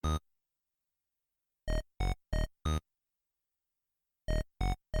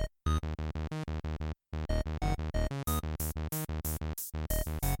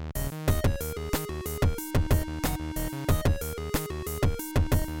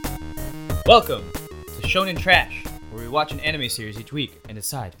Welcome to Shonen Trash, where we watch an anime series each week and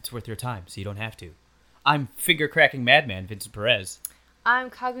decide if it's worth your time so you don't have to. I'm finger-cracking madman Vincent Perez. I'm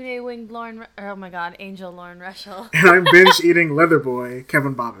Kagune-winged Angel Lauren Rushel. And I'm binge-eating leather boy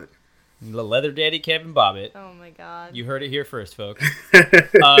Kevin Bobbitt. The leather daddy Kevin Bobbitt. Oh my god. You heard it here first, folks.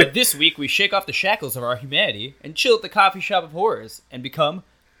 This week we shake off the shackles of our humanity and chill at the coffee shop of horrors and become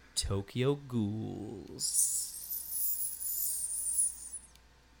Tokyo Ghouls.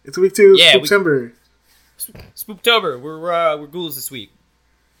 It's week 2, Yeah, September. Spooktober. We're ghouls this week.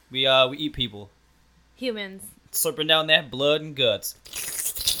 We eat people, Humans. slurping down that blood and guts.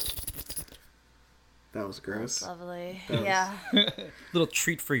 That was gross. Lovely. That was- Yeah. Little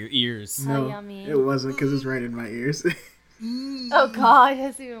treat for your ears. How No, yummy. it wasn't because it's right in my ears. Oh god,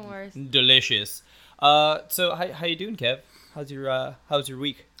 that's even worse. Delicious. So how you doing, Kev? How's your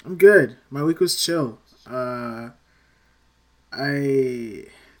week? I'm good. My week was chill.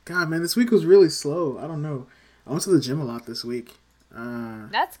 God, man, this week was really slow. I don't know. I went to the gym a lot this week.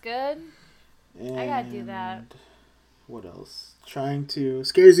 That's good. I gotta do that. And what else? Trying to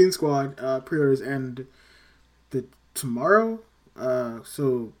Scary Zine Squad pre-orders end tomorrow.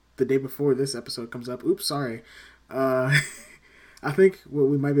 So the day before this episode comes up. Oops, sorry. I think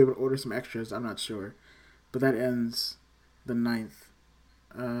we might be able to order some extras. I'm not sure, but that ends the 9th.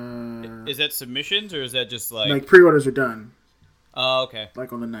 Is that submissions or is that just like pre-orders are done. Oh, okay.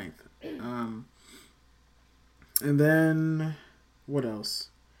 Like on the 9th. And then what else?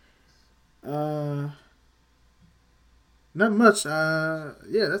 Not much.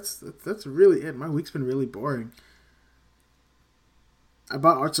 Yeah, that's really it. My week's been really boring. I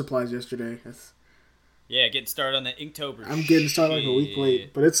bought art supplies yesterday. Yeah, getting started on the Inktober. I'm getting started like a week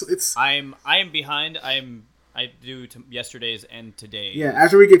late, but it's. I am behind. I do yesterday's and today. Yeah,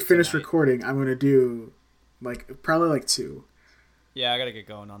 after we get finished tonight. recording, I'm gonna do probably 2. Yeah, I gotta get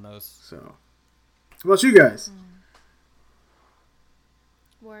going on those. So, what about you guys?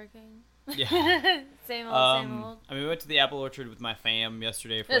 Working. Yeah. Same old, same old. I mean, we went to the apple orchard with my fam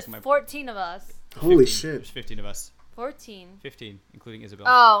yesterday for There's like my 14 of us. Holy 15. shit! There's 15 of us. 14. 15, including Isabel.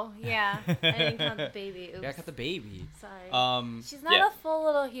 Oh, yeah. I didn't count the baby. Oops. Yeah, I got the baby. Sorry. She's not yeah. a full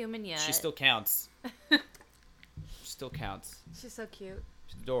little human yet. She still counts. Still counts. She's so cute.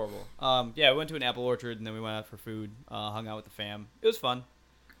 She's adorable. Yeah, we went to an apple orchard and then we went out for food. Hung out with the fam. It was fun.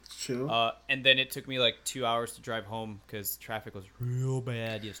 Chill. And then it took me like 2 hours to drive home because traffic was real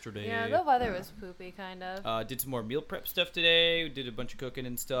bad yesterday. Yeah, the weather was poopy, kind of. Did some more meal prep stuff today. We did a bunch of cooking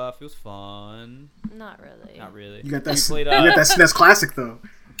and stuff. It was fun. Not really. Not really. You got that. We played, you got that SNES Classic though.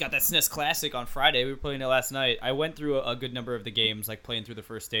 Got that SNES Classic on Friday. We were playing it last night. I went through a good number of the games, like playing through the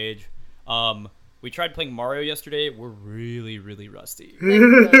first stage. We tried playing Mario yesterday. We're really, really rusty. Like,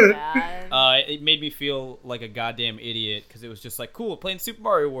 really bad. It made me feel like a goddamn idiot because it was just like, cool, we're playing Super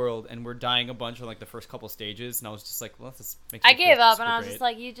Mario World, and we're dying a bunch on like the first couple stages, and I was just like, well, this makes me I gave feel up, super and I was great. just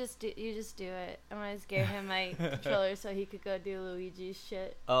like, you just do it. And I just gave him my controller so he could go do Luigi's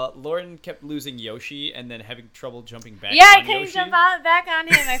shit. Lauren kept losing Yoshi and then having trouble jumping back Yeah, I on couldn't Yoshi. jump back on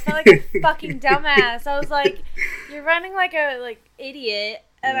him. I felt like a fucking dumbass. I was like, you're running like a idiot,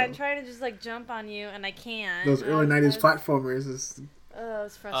 and I'm trying to just jump on you, and I can't. Those early And I '90s was- platformers is. I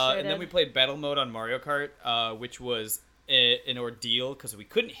was frustrated. And then we played battle mode on Mario Kart, which was an ordeal because we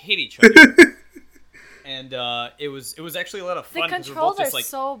couldn't hit each other. And it was actually a lot of the fun. 'cause controls we're both are just,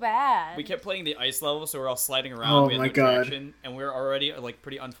 so bad. we kept playing the ice level, so we're all sliding around. Oh we had my no God. traction, and we were already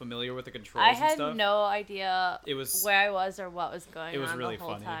pretty unfamiliar with the controls I and had stuff. no idea It was- where I was or what was going It was on really the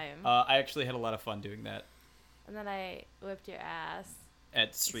whole funny. time. I actually had a lot of fun doing that And then I whipped your ass.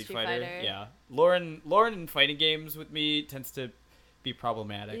 at Street Street Fighter. Fighter. Yeah, Lauren in fighting games with me tends to be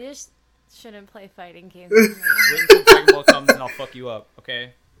problematic. You just shouldn't play fighting games with me. Wait until Dragon Ball comes and I'll fuck you up,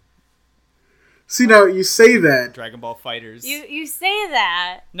 okay? See, now you say that. Dragon Ball Fighters. You say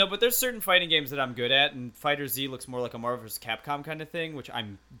that. No, but there's certain fighting games that I'm good at, and Fighter Z looks more like a Marvel vs. Capcom kind of thing, which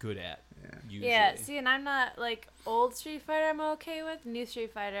I'm good at. Usually. Yeah, see, and I'm not, old Street Fighter I'm okay with. New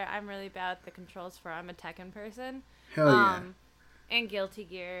Street Fighter, I'm really bad with the controls for. I'm a Tekken person. Hell yeah. And Guilty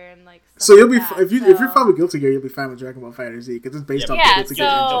Gear and, stuff So you'll be like that, if you're fine with Guilty Gear, you'll be fine with Dragon Ball Fighter Z because it's based off Yeah, Guilty so- Gear.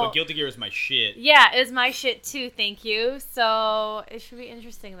 No, but Guilty Gear is my shit. Yeah, it's my shit too, thank you. So, it should be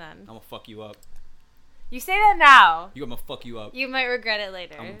interesting then. I'm gonna fuck you up. You say that now. I'm gonna fuck you up. You might regret it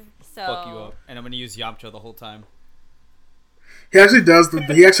later. I'm gonna So fuck you up, and I'm gonna use Yamcha the whole time. He actually does the I'm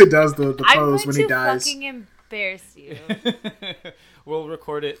pose going when he to dies. fucking embarrass you. We'll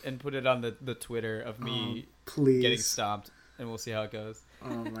record it and put it on the Twitter of me Please. getting stomped, and we'll see how it goes. Oh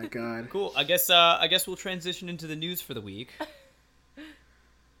my god. Cool. I guess we'll transition into the news for the week.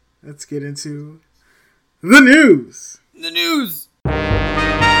 Let's get into the news. The news.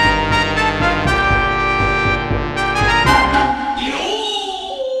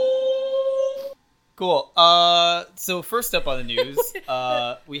 Cool. So first up on the news,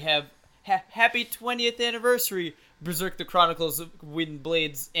 we have happy 20th anniversary Berserk: The Chronicles of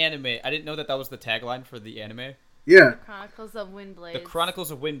Windblades anime. I didn't know that was the tagline for the anime. Yeah. Chronicles of Windblades. The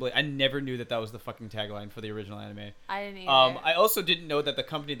Chronicles of Windblade. I never knew that was the fucking tagline for the original anime. I didn't either. I also didn't know that the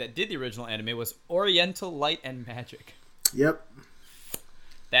company that did the original anime was Oriental Light and Magic. Yep.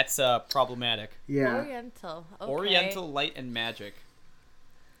 That's problematic. Yeah. Oriental. Okay. Oriental Light and Magic.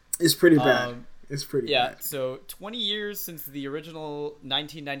 It's pretty bad. It's pretty Yeah, bad. so 20 years since the original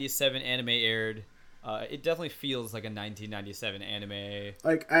 1997 anime aired. It definitely feels like a 1997 anime.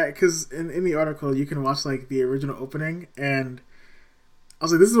 Like, because in the article, you can watch, like, the original opening, and I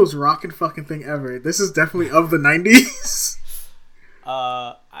was like, this is the most rockin' fucking thing ever. This is definitely of the 90s.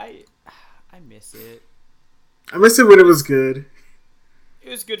 I miss it. I missed it when it was good. It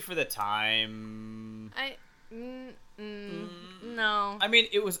was good for the time. No. I mean,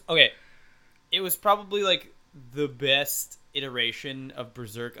 it was... Okay. It was probably, like, the best iteration of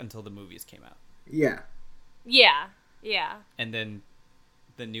Berserk until the movies came out. Yeah. Yeah. Yeah. And then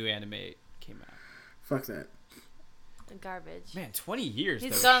the new anime came out. Fuck that. Garbage. Man, 20 years,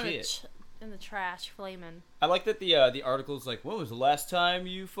 He's though. gone Shit. in the trash, flaming. I like that the article's like, when was the last time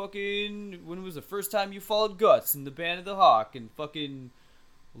you when was the first time you followed Guts in the Band of the Hawk and fucking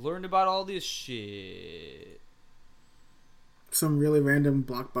learned about all this shit? Some really random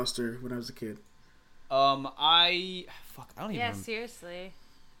blockbuster when I was a kid. I don't even Yeah, remember. Seriously.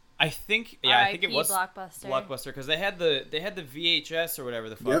 I think it was Blockbuster. Blockbuster because they had the VHS or whatever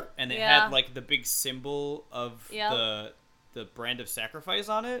the fuck, Yep. and it Yeah. had like the big symbol of Yep. the brand of sacrifice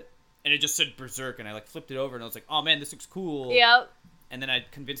on it, and it just said Berserk, and I like flipped it over, and I was like, oh man, this looks cool. Yep. And then I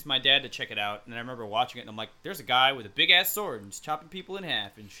convinced my dad to check it out, and I remember watching it, and I'm like, there's a guy with a big ass sword and he's chopping people in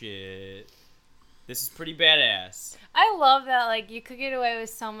half and shit. This is pretty badass. I love that, like, you could get away with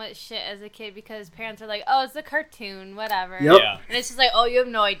so much shit as a kid because parents are like, oh, it's a cartoon, whatever. Yep. Yeah. And it's just like, oh, you have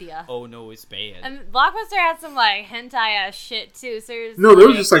no idea. Oh no, it's bad. And Blockbuster had some, like, hentai-ass shit, too. So there's No, there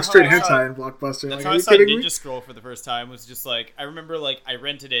was like, just like straight That's how I hentai in Blockbuster. That's Like, how are I you saw kidding Ninja me? Scroll for the first time. Was just like I remember like I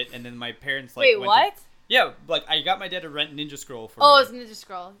rented it, and then my parents like Wait, went what? Yeah, like I got my dad to rent Ninja Scroll for Oh, me. it's Ninja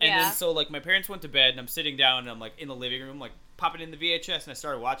Scroll. And Yeah. then so like my parents went to bed, and I'm sitting down, and I'm like in the living room, like popping in the VHS, and I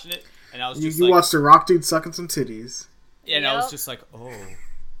started watching it, and I was just You like, watched a rock dude sucking some titties. and I was Yep. just like,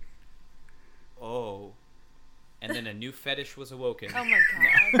 oh, and then a new fetish was awoken. Oh, my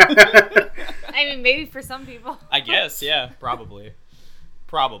God. I mean, maybe for some people. I guess, yeah, probably.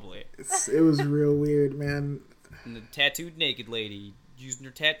 It was real weird, man. And the tattooed naked lady using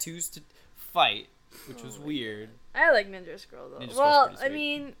her tattoos to fight, which was weird. I like Ninja Scroll, though. Ninja Scroll's Well, pretty I sweet.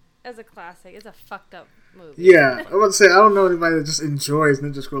 mean, as a classic, it's a fucked up movie. Yeah, I would say I don't know anybody that just enjoys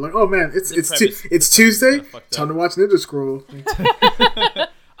Ninja Scroll. Like, oh man, it's Tuesday. kinda fucked Time up. to watch Ninja Scroll.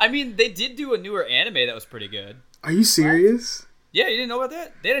 I mean, they did do a newer anime that was pretty good. Are you serious? Yeah, you didn't know about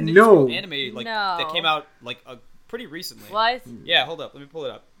that? They had a Ninja No. Scroll anime like No. that came out like pretty recently. What? Yeah, hold up, let me pull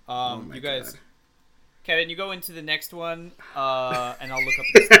it up. my You guys, God. Kevin, you go into the next one, and I'll look up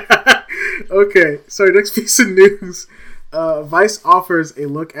the stuff. Okay, so next piece of news. Vice offers a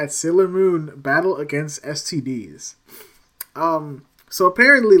look at Sailor Moon battle against STDs. So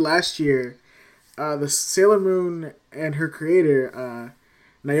apparently last year, the Sailor Moon and her creator,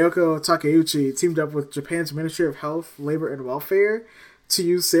 Naoko Takeuchi, teamed up with Japan's Ministry of Health, Labor and Welfare to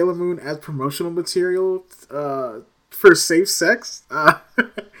use Sailor Moon as promotional material for safe sex,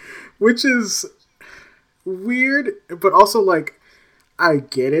 which is weird, but also like, I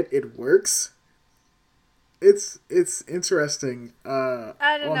get it. It works. It's interesting.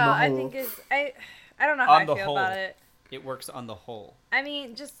 I don't on know. the I whole. think it's... I don't know how On I the feel whole. about it. It works on the whole. I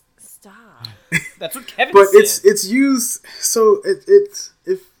mean, just stop. That's what Kevin But said. it's used. So it's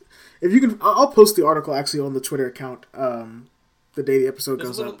if you can, I'll post the article actually on the Twitter account. The day the episode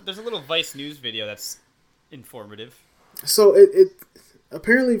goes up. There's a little Vice News video that's informative. So it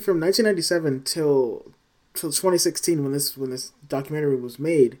apparently from 1997 till 2016 when this documentary was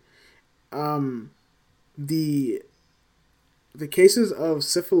made, the cases of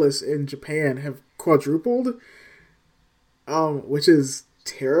syphilis in Japan have quadrupled, which is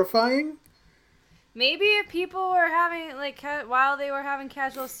terrifying. Maybe if people were having, like, while they were having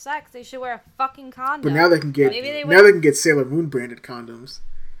casual sex, they should wear a fucking condom. But now they can get Maybe they now they can get Sailor Moon branded condoms.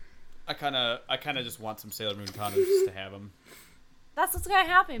 I kind of just want some Sailor Moon condoms just to have them. That's what's gonna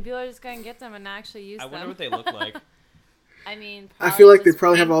happen. People are just gonna get them and actually use I them. wonder what they look like. I mean, I feel like they just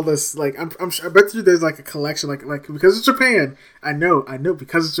probably have pink. all this, like, I'm sure, I bet you there's like a collection, like because it's Japan. I know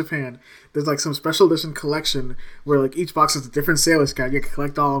because it's Japan. There's like some special edition collection where like each box is a different Sailor Scout. You can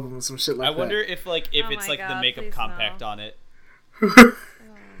collect all of them and some shit like I that. wonder if Oh it's my like the God, makeup please compact no. on it.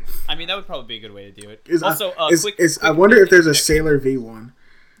 I mean, that would probably be a good way to do it. Is, Also, quick I wonder if there's a interjection. Sailor V one.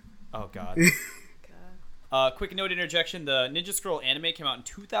 Oh god. God. Quick note interjection: the Ninja Scroll anime came out in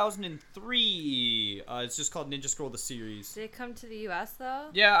 2003. It's just called Ninja Scroll the series. Did it come to the U.S. though?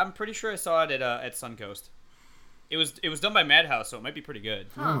 Yeah, I'm pretty sure I saw it at Suncoast. It was done by Madhouse, so it might be pretty good.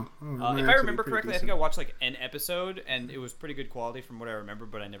 Huh. If I remember correctly, I think I watched like an episode, and it was pretty good quality from what I remember,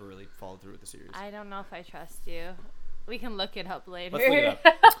 but I never really followed through with the series. I don't know if I trust you. We can look it up later. Let's look it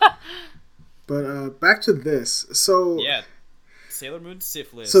up. But back to this. So Yeah, Sailor Moon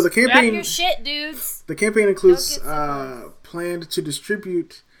syphilis. So the Grab campaign your shit, dudes. the campaign includes Don't get syphilis. planned to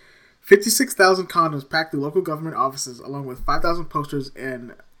distribute 56,000 condoms packed through local government offices, along with 5,000 posters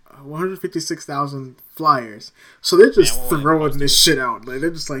and 156,000 flyers. So they're just Man, what throwing this shit out. Like they're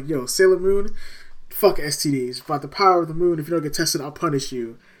just like, yo, Sailor Moon, fuck STDs. By the power of the moon, if you don't get tested, I'll punish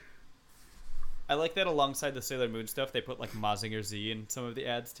you. I like that alongside the Sailor Moon stuff, they put like Mazinger Z in some of the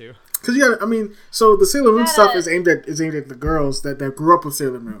ads too. Because you got, I mean, so the Sailor Moon gotta- stuff is aimed at the girls that grew up with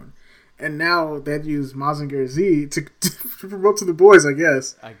Sailor Moon, and now they'd use Mazinger Z to promote to the boys, I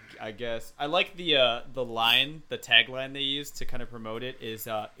guess. I guess I like the tagline they use to kind of promote it is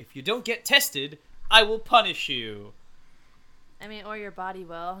if you don't get tested, I will punish you. I mean, or your body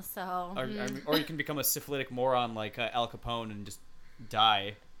will. So. Or you can become a syphilitic moron like Al Capone and just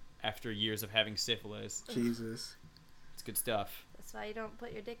die after years of having syphilis. Jesus. It's good stuff. That's why you don't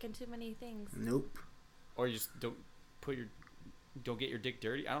put your dick in too many things. Nope. Or you just don't get your dick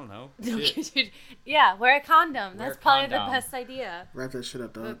dirty. I don't know. Shit. Yeah, wear a condom. Wear That's a probably condom. the best idea. Wrap that shit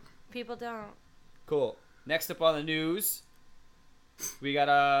up, dog. But people don't. Cool. Next up on the news, we got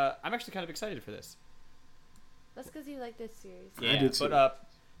I'm actually kind of excited for this. That's because you like this series. I do too. But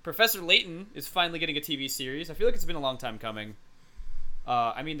Professor Layton is finally getting a TV series. I feel like it's been a long time coming.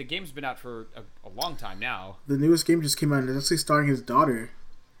 I mean, the game's been out for a long time now. The newest game just came out, and it's actually starring his daughter.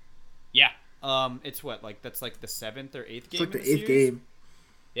 Yeah. It's what, like, that's like the 7th or 8th game? It's like in the 8th series? game.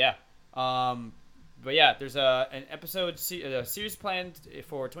 Yeah. But yeah, there's an episode series planned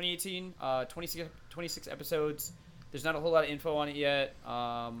for 2018. 26 episodes. There's not a whole lot of info on it yet.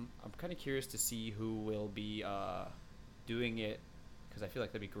 I'm kind of curious to see who will be doing it, because I feel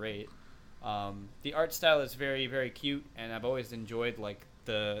like that'd be great. The art style is very, very cute, and I've always enjoyed like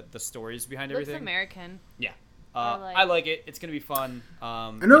the stories behind Looks everything. American. Yeah. like- I like it. It's gonna be fun.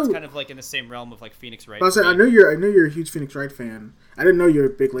 know- It's kind of like in the same realm of like Phoenix Wright. But I was saying, I know you're a huge Phoenix Wright fan. I didn't know you're a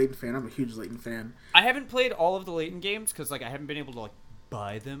big Layton fan. I'm a huge Layton fan. I haven't played all of the Layton games because like I haven't been able to like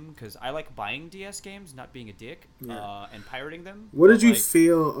buy them because I like buying DS games, not being a dick, Yeah. and pirating them. What But, did you like,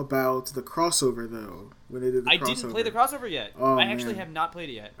 feel about the crossover though? When they did the I crossover? didn't play the crossover yet. Oh, I actually man. have not played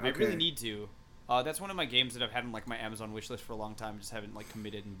it yet. I Okay. really need to. That's one of my games that I've had on like my Amazon wishlist for a long time. Just haven't like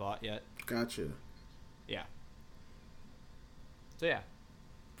committed and bought yet. Gotcha. Yeah. So yeah,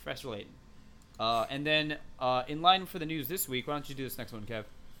 Professor Layton. And then in line for the news this week, why don't you do this next one, Kev?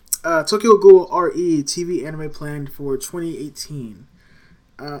 Tokyo Ghoul RE TV anime planned for 2018.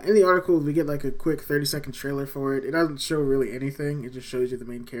 In the article, we get like a quick 30-second trailer for it. It doesn't show really anything. It just shows you the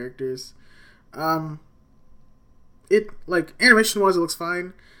main characters. It like animation-wise, it looks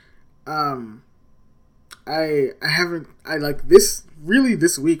fine. I like this. Really,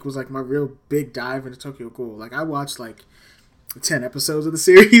 this week was like my real big dive into Tokyo Ghoul. Like I watched like 10 episodes of the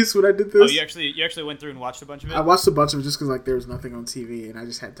series when I did this. Oh, you actually went through and watched a bunch of it? I watched a bunch of it just because like there was nothing on TV and I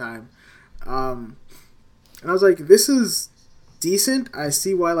just had time. And I was like, this is decent. I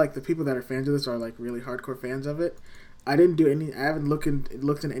see why like the people that are fans of this are like really hardcore fans of it. I haven't looked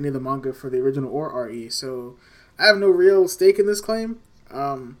in any of the manga for the original or RE, so I have no real stake in this claim.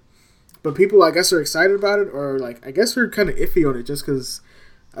 But people, I guess, are excited about it, or like I guess are kind of iffy on it, just because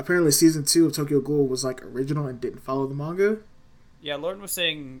apparently season 2 of Tokyo Ghoul was like original and didn't follow the manga. Yeah, Lauren was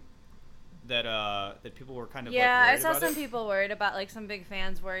saying that that people were kind of Yeah, like, I worried saw about some it. people worried about, like, some big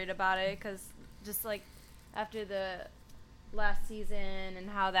fans worried about it, because just, like, after the last season and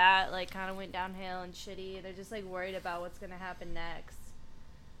how that, like, kind of went downhill and shitty, they're just, like, worried about what's going to happen next,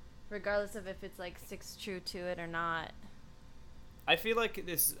 regardless of if it's, like, sticks true to it or not. I feel like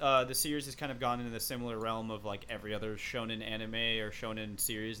this the series has kind of gone into the similar realm of like every other shonen anime or shonen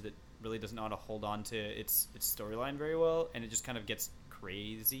series that really doesn't know how to hold on to its storyline very well, and it just kind of gets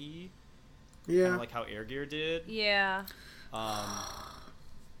crazy. Yeah. Kind of like how Air Gear did. Yeah.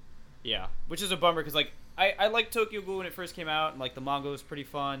 Yeah, which is a bummer because like I liked Tokyo Ghoul when it first came out, and like the manga was pretty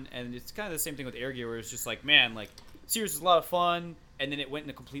fun, and it's kind of the same thing with Air Gear, where it's just like, man, like series was a lot of fun, and then it went in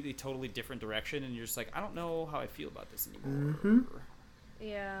a completely totally different direction, and you're just like, I don't know how I feel about this anymore. Mm-hmm.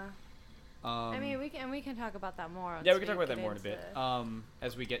 Yeah. I mean, we can talk about that more. Yeah, we can talk about that more in a bit.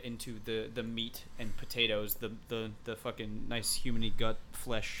 As we get into the meat and potatoes, the fucking nice humany gut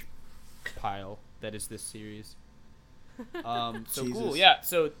flesh pile that is this series. So Jesus. cool, yeah.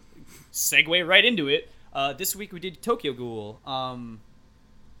 So segue right into it. This week we did Tokyo Ghoul.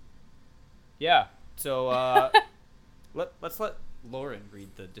 Yeah. So let's let Lauren read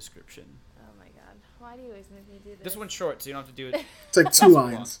the description. Oh my god, why do you always make me do this? This one's short, so you don't have to do it. It's like 2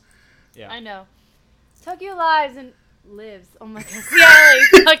 lines. Yeah. I know. Tokyo lives. Oh my god. See, I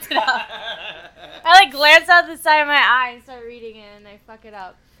like fucked it up. I like glance out the side of my eye and start reading it, and I fuck it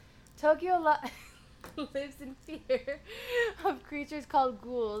up. Tokyo lives in fear of creatures called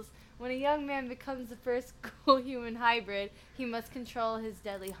ghouls. When a young man becomes the first ghoul-human hybrid, he must control his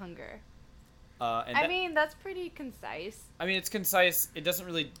deadly hunger. I mean, that's pretty concise. I mean, it's concise. It doesn't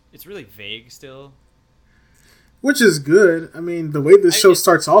really. It's really vague still. Which is good. I mean, the way this show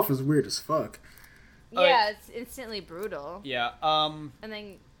starts off is weird as fuck. Yeah, it's instantly brutal. Yeah. And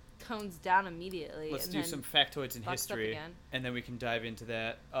then tones down immediately. Let's and do then some factoids in history, and then we can dive into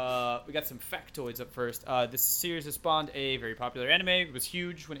that. We got some factoids up first. This series has spawned a very popular anime. It was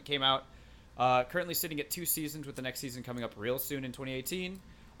huge when it came out. Currently sitting at 2 seasons, with the next season coming up real soon in 2018.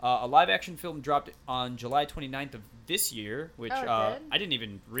 A live-action film dropped on July 29th of this year, which I didn't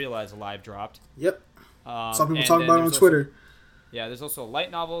even realize a live dropped. Yep. Some people talk about it on Twitter. Yeah, there's also a light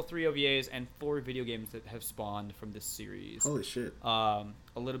novel, 3 OVAs, and 4 video games that have spawned from this series. Holy shit. A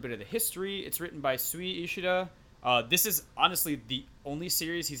little bit of the history. It's written by Sui Ishida. This is honestly the only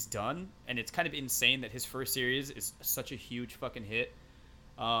series he's done, and it's kind of insane that his first series is such a huge fucking hit.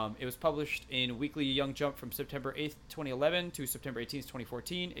 It was published in Weekly Young Jump from September 8th, 2011 to September 18th,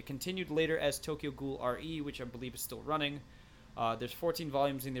 2014. It continued later as Tokyo Ghoul RE, which I believe is still running. There's 14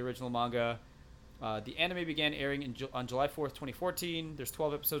 volumes in the original manga. The anime began airing on July 4th, 2014. There's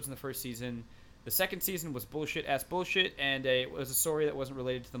 12 episodes in the first season. The second season was bullshit-ass bullshit, and it was a story that wasn't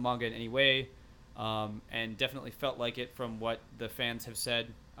related to the manga in any way, and definitely felt like it from what the fans have said.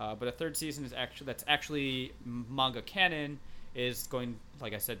 But a third season that's actually manga canon is going,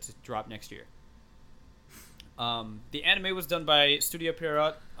 like I said, to drop next year. The anime was done by Studio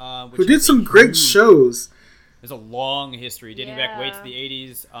Pierrot, who did some great shows. There's a long history dating back way to the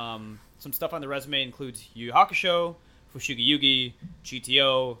 80s. Some stuff on the resume includes Yu Yu Hakusho, Fushigi Yugi,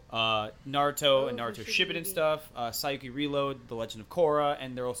 GTO, Naruto and Naruto Shippuden stuff, Sayuki Reload, The Legend of Korra,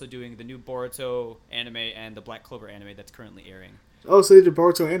 and they're also doing the new Boruto anime and the Black Clover anime that's currently airing. Oh, so they did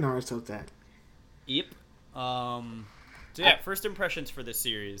Boruto and Naruto with that. Yep. So yeah, first impressions for this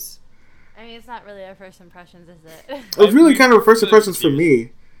series. I mean, it's not really our first impressions, is it? It was really kind of first impressions for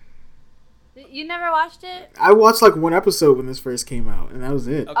me. You never watched it? I watched like 1 episode when this first came out, and that was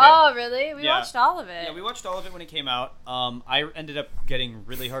it. Okay. Oh, really? We watched all of it. Yeah, we watched all of it when it came out. I ended up getting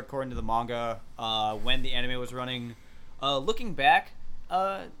really hardcore into the manga when the anime was running. Looking back,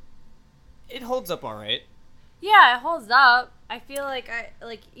 it holds up all right. Yeah, it holds up. I feel like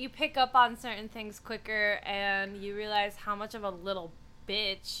you pick up on certain things quicker, and you realize how much of a little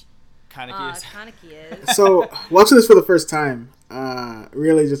bitch Kaneki is. So watching this for the first time,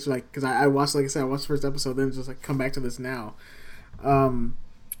 really just like because I watched, like I said, I watched the first episode, then just like come back to this now.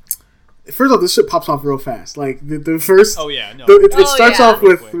 First off, this shit pops off real fast. Like the first. Oh yeah, no. It starts off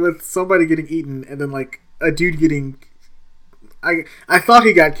with somebody getting eaten, and then like a dude getting. I thought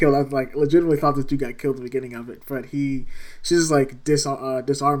he got killed. I was like legitimately thought this dude got killed at the beginning of it, but she just like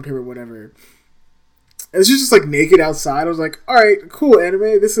disarmed him or whatever. And she's just like naked outside. I was like, all right, cool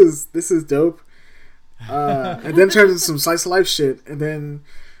anime. This is dope. And then turns into some slice of life shit, and then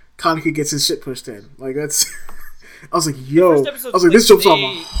Kaneki gets his shit pushed in. Like that's. I was like, yo. I was like, this jumps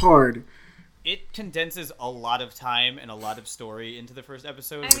off hard. It condenses a lot of time and a lot of story into the first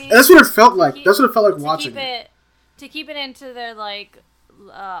episode. I mean, that's what it felt like. That's what it felt like watching it. To keep it into their like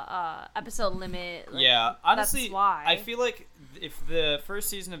episode limit. Like, yeah, honestly, that's why. I feel like if the first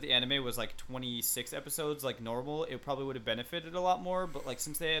season of the anime was like 26 episodes like normal, it probably would have benefited a lot more. But like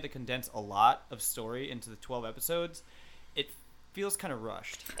since they had to condense a lot of story into the 12 episodes, it feels kind of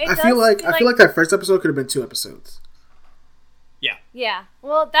rushed. I feel like that first episode could have been 2 episodes. Yeah. Yeah.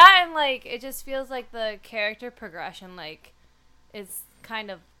 Well, that and like it just feels like the character progression like is kind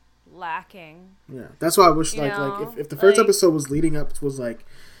of lacking. Yeah, that's why I wish like if the first episode was leading up was like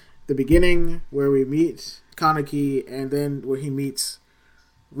the beginning where we meet Kaneki and then where he meets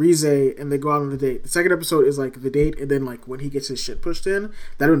Rize and they go out on the date. The second episode is like the date and then like when he gets his shit pushed in.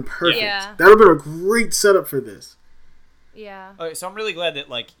 That'd have been perfect. Yeah. That would have been a great setup for this. Yeah. Okay, so I'm really glad that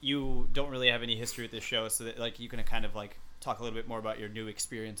like you don't really have any history with this show, so that like you can kind of like talk a little bit more about your new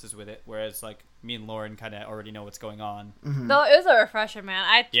experiences with it, whereas like me and Lauren kind of already know what's going on. Mm-hmm. Though it was a refresher, man.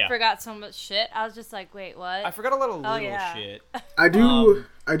 I Yeah. forgot so much shit. I was just like, wait, what? I forgot a lot of little yeah. shit. I do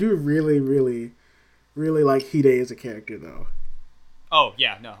really, really, really like Hide as a character though. Oh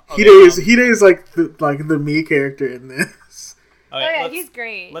yeah, no. Hide is like the me character in this. Okay, Oh yeah, let's- he's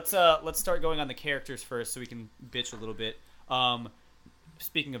great. Let's start going on the characters first, so we can bitch a little bit.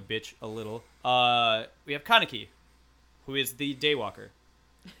 Speaking of bitch a little, we have Kaneki, who is the Daywalker.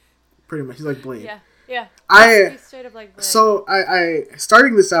 Pretty much, he's like Blade. Yeah. He's straight up like Blade. So I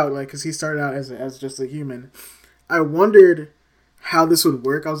starting this out like because he started out as just a human. I wondered how this would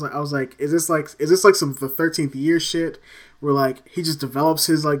work. I was like, is this like some the 13th year shit where like he just develops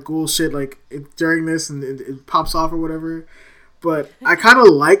his like ghoul shit like during this and it pops off or whatever. But I kind of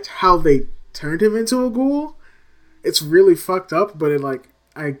liked how they turned him into a ghoul. It's really fucked up, but it like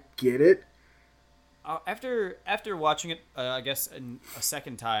I get it. After watching it, I guess a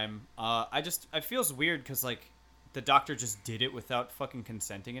second time, it feels weird because like the doctor just did it without fucking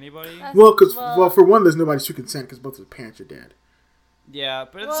consenting anybody. Well, for one, there's nobody to consent because both his parents are dead. Yeah,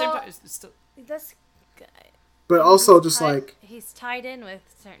 but at the same time, it's still. That's good. But also just like he's tied in with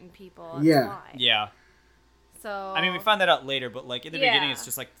certain people. Yeah. Why. Yeah. So I mean, we find that out later, but like in the Yeah. beginning, it's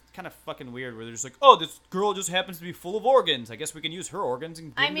just like kind of fucking weird. Where they're just like, "Oh, this girl just happens to be full of organs. I guess we can use her organs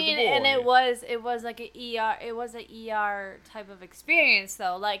and give them to the boy." and it was like it was an ER type of experience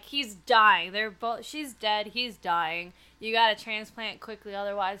though. Like he's dying. She's dead. He's dying. You gotta transplant quickly,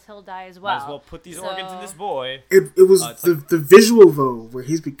 otherwise he'll die as well. Might as well put these organs in this boy. it was the visual though where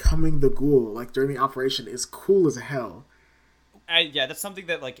he's becoming the ghoul like during the operation is cool as hell. Yeah, that's something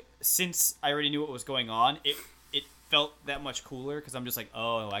that like since I already knew what was going on, it felt that much cooler because I'm just like,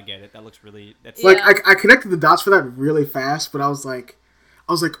 oh, I get it. That looks really. That's Like Yeah. I connected the dots for that really fast, but I was like,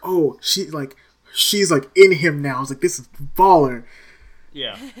 oh, she's like in him now. I was like, this is baller.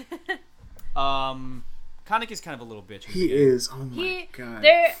 yeah. Kaneki's kind of a little bitch. in the He beginning. is. Oh my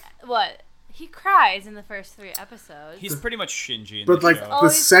god. He cries in the first 3 episodes. He's pretty much Shinji in But the like show. the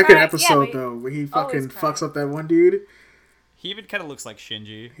Always second cries. Yeah, episode but though, where he always fucking cries. fucks up that one dude, He even kind of looks like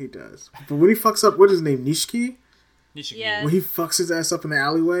Shinji. he does. But when he fucks up, what is his name, Nishiki? Nishiki. Yeah. When he fucks his ass up in the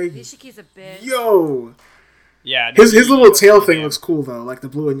alleyway, Nishiki's a bitch. yo, Yeah. his Nishiki little goes tail to thing him. looks cool though. Like the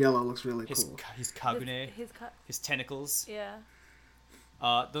blue and yellow looks really cool. His Kagune. His tentacles. Yeah.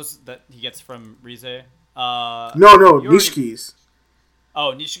 Those that he gets from Rize. No, you already- Nishiki's.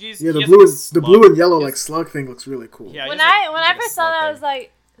 Oh, Nishiki's. Yeah, he the has blue like a and slug. yellow He like has- slug thing looks really cool. Yeah, he When has, like- I he has, like, a first saw slug that, I thing. was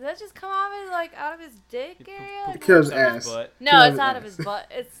like, did that just come out of his dick area? Like, Because Comes out of ass. his butt. no, Comes it's out out of of his his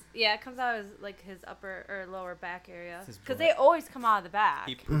butt. It comes out of his upper or lower back area. His Because butt. they always come out of the back,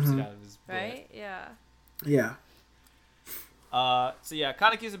 He poops Mhm. it out of his butt. right? Yeah. Yeah. So yeah,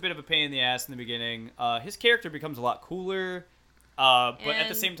 Kaneki's a bit of a pain in the ass in the beginning. His character becomes a lot cooler, but at the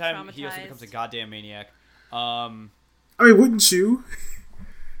And same time, he also traumatized. becomes a goddamn maniac. I mean, wouldn't you?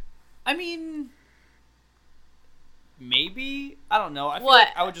 I mean, maybe I don't know. I feel What?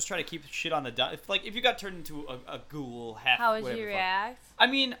 like I would just try to keep shit on the if you got turned into a ghoul, half. How would whatever you the fuck. react? I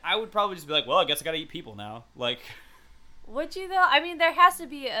mean, I would probably just be like, well, I guess I gotta eat people now. Like, Would you though? I mean, there has to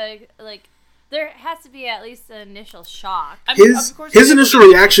be at least an initial shock. I mean, His of course his you have, initial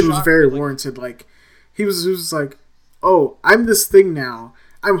like, reaction was shock, very but, like, warranted. Like he was like, "Oh, I'm this thing now.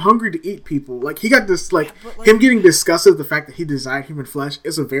 I'm hungry to eat people." Like he got this like, but, like- him getting disgusted with the fact that he desired human flesh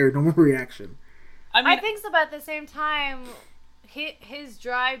is a very normal reaction. I mean, I think so, but at the same time, his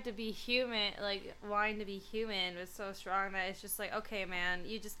drive to be human, like wanting to be human, was so strong that it's just like, okay, man,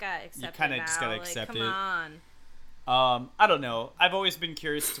 you just gotta accept kinda it now. just gotta like, accept come it. on. I don't know. I've always been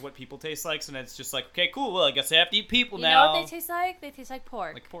curious to what people taste like, so it's just like, okay, cool. Well, I guess I have to eat people You now. know what they taste like? They taste like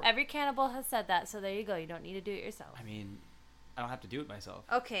pork. Like pork. Every cannibal has said that, so there you go. You don't need to do it yourself. I mean, I don't have to do it myself.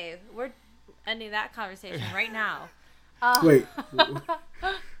 Okay, we're ending that conversation right now. Wait,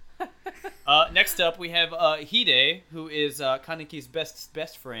 Next up, we have Hide, who is Kaneki's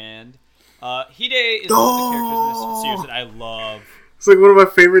best friend. Hide is one of the characters in this series that I love. it's like one of my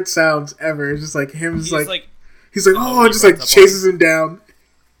favorite sounds ever. It's just like him, just He's like like oh, he just like runs up chases him down.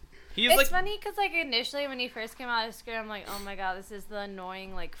 he's It's like funny because like initially when he first came out of the screen, I'm like, oh my god, this is the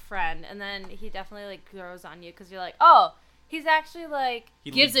annoying like friend, and then he definitely like grows on you because you're like, oh, he's actually like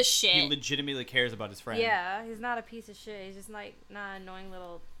gives a shit. He legitimately cares about his friend. Yeah, he's not a piece of shit. He's just like not an annoying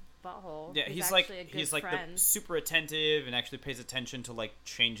little butthole. Yeah, he's like actually a good he's like friend. the super attentive and actually pays attention to like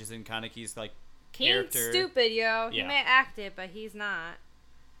changes in Kaneki's like He ain't character. stupid, yo. He Yeah. may act it, but he's not.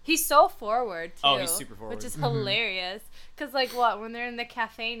 He's so forward too. Oh, he's super forward. Which is hilarious. Cause like what when they're in the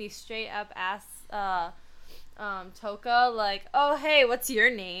cafe and he straight up asks Toka like, oh hey, what's your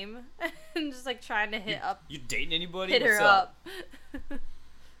name? and just like trying to hit You dating anybody? hit her What's up? up.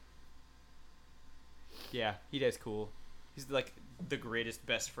 Yeah, he does cool. He's like the greatest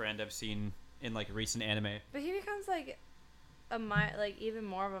best friend I've seen in like recent anime. But he becomes like even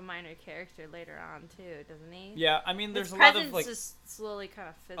more of a minor character later on too, doesn't he? Yeah, I mean, there's His a lot of presence like just slowly kind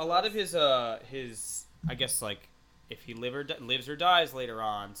of fizzles. a lot of his I guess like if he lives or dies later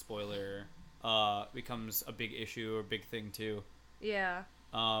on, spoiler, becomes a big issue or big thing too. Yeah.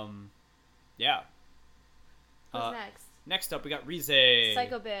 Yeah. What's next? Next up, we got Rize.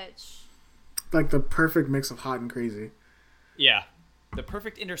 Psycho bitch. Like the perfect mix of hot and crazy. Yeah, the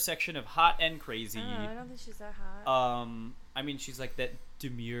perfect intersection of hot and crazy. I don't think she's that hot. I mean, she's like that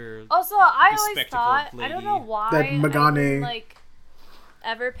demure. Also, I always bespectacled thought I lady. don't know why That I Magane. didn't like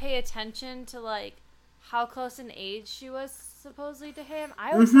ever pay attention to like how close in age she was supposedly to him.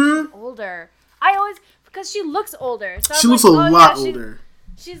 I always thought she was older. Because she looks older. So She I'm looks like, a oh, lot yeah, older.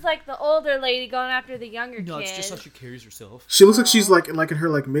 She's like the older lady going after the younger No, kid. it's just how she carries herself. She looks like she's like in her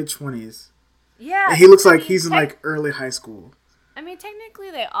like mid-20s. Yeah. And he looks I like mean, he's in like early high school. I mean,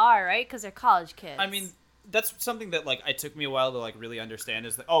 technically they are, right? Because they're college kids. I mean, that's something that like it took me a while to like really understand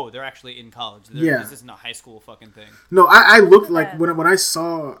is that they're actually in college. Yeah. This isn't a high school fucking thing. No, I looked at like that. when I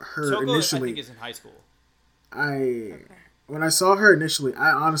saw her Soko, I initially. think, is in high school. When I saw her initially, I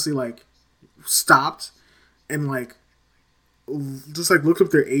honestly like stopped and like just like looked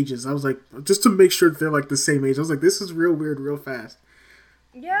up their ages. I was like, just to make sure they're like the same age. I was like, this is real weird, real fast.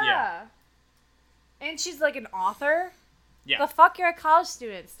 Yeah. And she's like an author. Yeah. The fuck, you're a college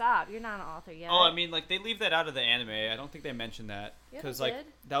student. Stop. You're not an author yet. Oh, I mean, like they leave that out of the anime. I don't think they mentioned that Yeah, because they like did.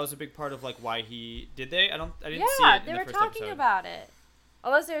 that was a big part of like why he did they. I didn't see Yeah, it they in were the first talking episode. about it.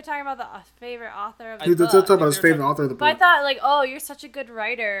 Unless they were talking about the favorite author of the Dude, book. they're talking about I his think they were favorite author of the But I book. thought, like, oh, you're such a good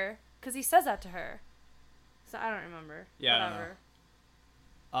writer. Because he says that to her. So I don't remember. Yeah, I don't Whatever.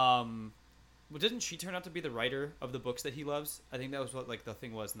 Well, didn't she turn out to be the writer of the books that he loves? I think that was what like the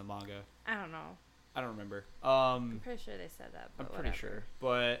thing was in the manga. I don't know. I don't remember. I'm pretty sure they said that. I'm But pretty whatever. sure.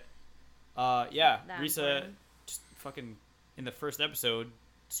 But yeah, That Risa important. just fucking in the first episode.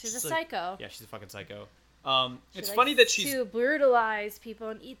 She's a just, like, psycho. Yeah, she's a fucking psycho. She It's likes funny that she's to brutalize people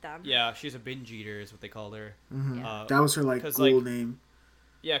and eat them. yeah, she's a binge eater is what they called her. Yeah. That was her like 'cause, ghoul like, name.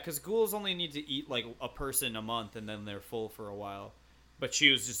 Yeah, because ghouls only need to eat like a person a month and then they're full for a while. But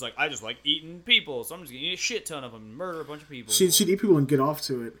she was just like, I just like eating people, so I'm just gonna eat a shit ton of them and murder a bunch of people. She'd eat people and get off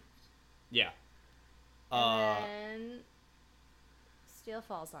to it. Yeah. And then steel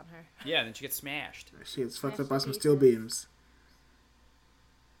falls on her. Yeah, and then she gets smashed. She gets fucked Smash up by to some steel pieces. beams.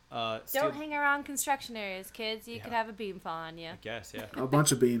 Don't hang around construction areas, kids. You Yeah. could have a beam fall on you. I guess, yeah. A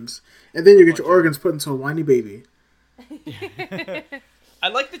bunch of beams. And then you get Bunch your of- organs put into a whiny baby. I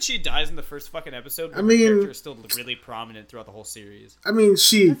like that she dies in the first fucking episode, but I her mean- character is still really prominent throughout the whole series. I mean,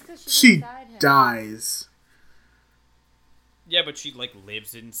 she That's 'cause she's inside him. dies. Yeah, but she like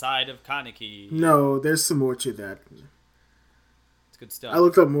lives inside of Kaneki. No, there's some more to that. It's good stuff. I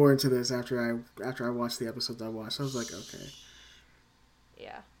looked up more into this after I watched the episodes I watched. I was like, okay.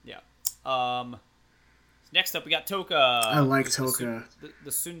 Yeah. Next up we got Toka. I like who's Toka.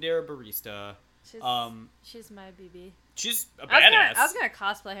 the Sundara barista. She's my BB. She's a I badass. was gonna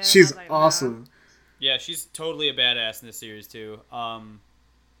cosplay her. and I She's was like, nah. awesome. Yeah, she's totally a badass in this series too.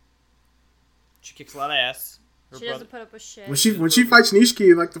 She kicks a lot of ass. Her She brother- doesn't put up with shit. When she fights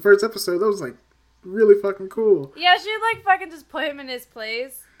Nishiki in like the first episode, that was like really fucking cool. Yeah, she like fucking just put him in his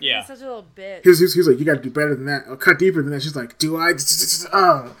place. Yeah. He's such a little bitch. He was like, you gotta do better than that, or cut deeper than that. She's like, do I?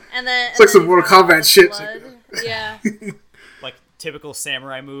 And then It's like some Mortal Kombat shit. Yeah. like typical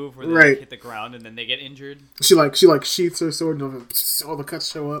samurai move where they Right. like, hit the ground and then they get injured. She sheaths her sword and all the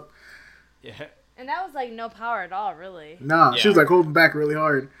cuts show up. Yeah, And that was like no power at all, really. Nah, she Yeah. was like holding back really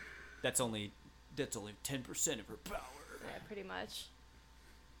hard. that's only 10% of her power. Yeah, pretty much.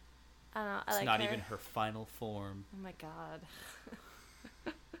 I don't know. I It's like not her. even her final form. Oh my god.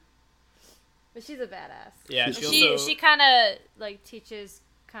 But she's a badass. Yeah, And she also she kind of like teaches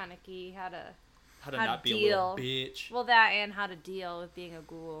Kaneki how to how to how to not be a deal. little bitch. well that and how to deal with being a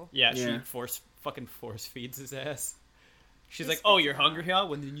ghoul. Yeah, Yeah. she fucking force feeds his ass. She's Just like, "Oh, spits you're him out. hungry, huh?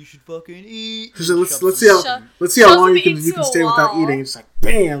 Well, then you should fucking eat." She's like, let's Shoves see how Shove- let's see how shoves long him you can into a stay without wall. eating. It's like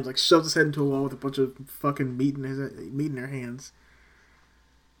bam, like shoves his head into a wall with a bunch of fucking meat in her hands.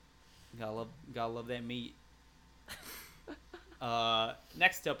 Gotta love that meat.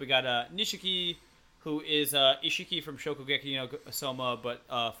 Next up, we got Nishiki, who is Ishiki from Shokugeki no Soma, but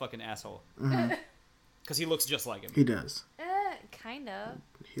fucking asshole. Because he looks just like him. He does. Kind of.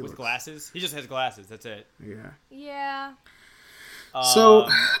 He With looks- glasses. He just has glasses. That's it. Yeah. Yeah. So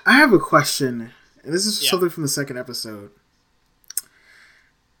Um, I have a question, and this is Yeah. something from the second episode.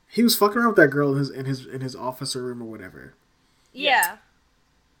 he was fucking around with that girl in his officer room or whatever. Yeah.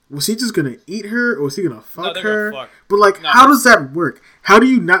 Was he just gonna eat her, or was he gonna fuck her? Gonna fuck. But like, No. how does that work? How do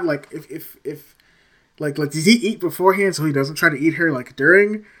you not like if like does he eat beforehand so he doesn't try to eat her like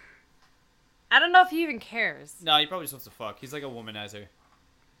during? I don't know if he even cares. No, he probably just wants to fuck. He's like a womanizer.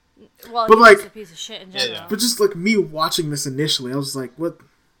 Well, But, he's like- just a piece of shit in Yeah, general. yeah. But just like me watching this initially, I was like, what?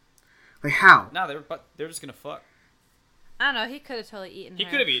 Like how? No, they were just gonna fuck. I don't know. He could have totally eaten He her.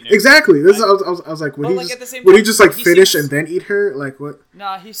 could have eaten her. Exactly. This is, I was like, would But, he like, just at the same would he time, just like he finish seems- and then eat her? Like what?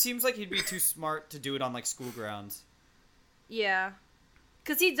 Nah, he seems like he'd be too smart to do it on like school grounds. Yeah.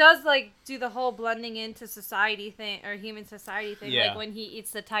 Because he does, like, do the whole blending into society thing, or human society thing. Yeah. Like, when he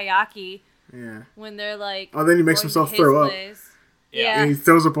eats the taiyaki, Yeah. when they're, like... Oh, then he makes going himself to his throw up. place. Yeah. Yeah. And he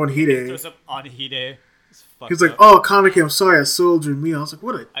throws up on Hide. Throws up on Hide. He's like, "Oh, Kaneki, I'm sorry, I sold your meal." I was like,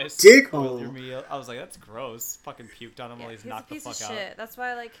 "What a I spoiled your dickhole!" meal. I was like, that's gross. Fucking puked on him Yeah, while he's he's a knocked the piece fuck of out. shit. That's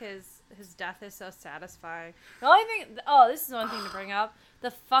why, like, his death is so satisfying. The only thing... Oh, this is one thing to bring up. The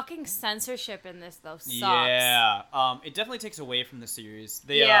fucking censorship in this, though, sucks. Yeah. It definitely takes away from the series.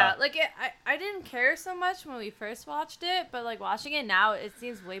 They, Yeah, like, I didn't care so much when we first watched it, but, like, watching it now, it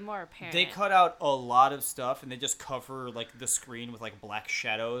seems way more apparent. They cut out a lot of stuff and they just cover like the screen with like black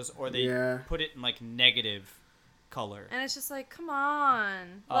shadows, or they Yeah. put it in like negative color. And it's just like, come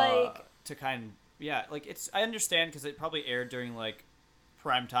on. uh, Like... to kind yeah, like it's I understand because it probably aired during like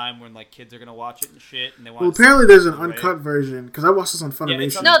prime time when like kids are gonna watch it and shit, and they want. Well, apparently there's an Blu-ray. uncut version because I watched this on Yeah,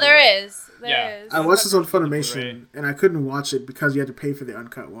 it's Funimation. on No, there Blu-ray. is. There Yeah. is. I watched this on Uncut version of the Funimation and I couldn't watch it because you had to pay for the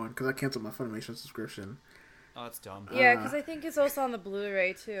uncut one because I canceled my Funimation subscription. Oh, that's dumb. Yeah, because I think it's also on the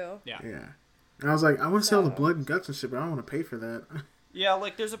Blu-ray too. Yeah. Yeah. And I was like, I want to see all the So- blood and guts and shit, but I don't want to pay for that. Yeah,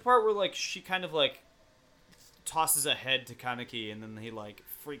 like there's a part where like she kind of like tosses a head to Kaneki, and then he like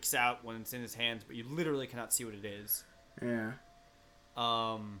freaks out when it's in his hands, but you literally cannot see what it is. Yeah.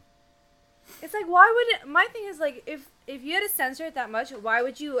 It's like, why would it? My thing is like, if you had to censor it that much, why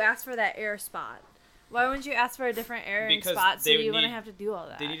would you ask for that air spot? Why wouldn't you ask for a different airing Because spot so they you would wouldn't need- have to do all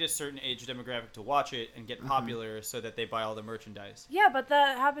that? They need a certain age demographic to watch it and get popular so that they buy all the merchandise. Yeah, but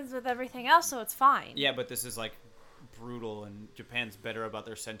that happens with everything else, so it's fine. Yeah, but this is like brutal, and Japan's better about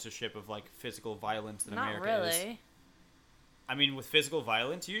their censorship of like physical violence than Not America is. really. I mean, with physical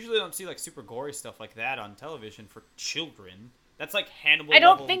violence, you usually don't see like super gory stuff like that on television for children. That's like Hannibal. I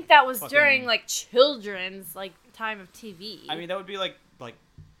don't level think that was fucking- during like children's like time of TV. I mean, that would be like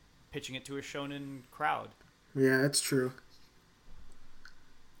pitching it to a shonen crowd. Yeah, that's true.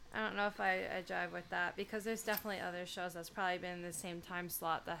 I don't know if I jive with that because there's definitely other shows that's probably been in the same time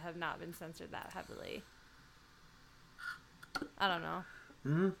slot that have not been censored that heavily. I don't know.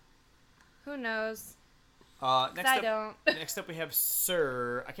 Hmm. Who knows? 'Cause Next I up, don't. next up we have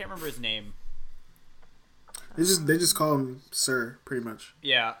Sir. I can't remember his name. They just call him Sir, pretty much.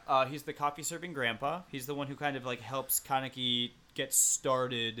 Yeah, he's the coffee serving grandpa. He's the one who kind of like helps Kaneki get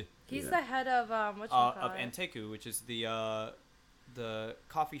started He's Yeah. the head of of Anteku, which is the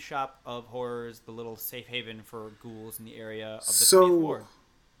coffee shop of horrors, the little safe haven for ghouls in the area of the 20th Ward.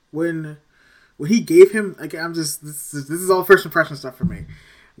 When he gave him, like, I'm just this is all first impression stuff for me.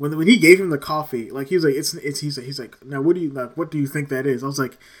 When he gave him the coffee, like he was like he's like, now what do you think that is? I was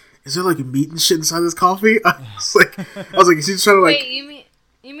like, is there like meat and shit inside this coffee? I was like, is he just trying to like? Wait,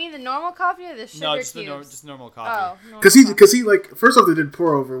 you mean the normal coffee or the sugar No, just cubes? just normal coffee. Oh, normal Because coffee. he like first off they did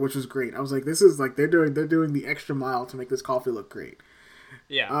pour over, which was great. I was like, this is like they're doing the extra mile to make this coffee look great.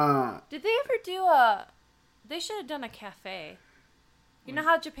 Yeah. Did they ever do a? They should have done a cafe. You know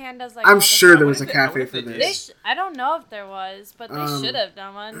how Japan does like. I'm all the sure there time? was a I cafe wonder if for they this. did. I don't know if there was, but they Um, should have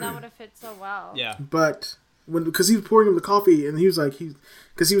done one. That would have fit so well. Yeah. But because he was pouring him the coffee and he was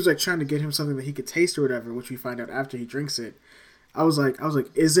like trying to get him something that he could taste or whatever, which we find out after he drinks it. I was like,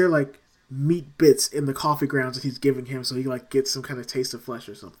 is there like meat bits in the coffee grounds that he's giving him so he like gets some kind of taste of flesh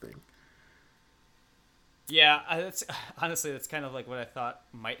or something? Yeah, that's honestly that's kind of like what I thought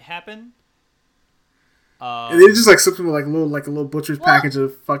might happen. And they just like slipped him like a little butcher's Well- package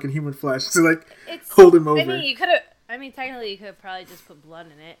of fucking human flesh to like It's, hold him over. I mean, you could have. I mean, technically, you could have probably just put blood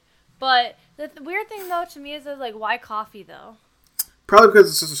in it. But the weird thing, though, to me is that, like, why coffee, though? Probably because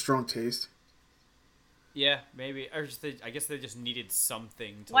it's such a strong taste. Yeah, maybe. Or just I guess they just needed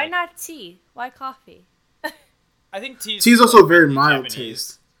something to Why like, not tea? Why coffee? I think tea's Tea's also a very in mild Japanese.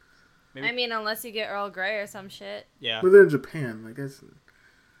 taste. Maybe, I mean, unless you get Earl Grey or some shit. yeah. But they're in Japan, like that's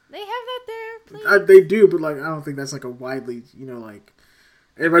They have that there, please. they do, but like I don't think that's like a widely like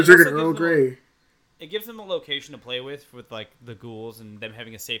everybody It drinking also Earl gives them Grey. It gives them a location to play with like the ghouls and them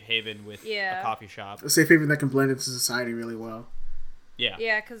having a safe haven with Yeah. a coffee shop. A safe haven that can blend into society really well. Yeah.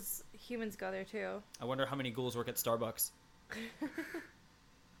 Yeah, because humans go there, too. I wonder how many ghouls work at Starbucks.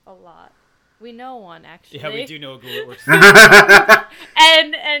 A a lot. We know one actually. Yeah, we do know a ghoul that works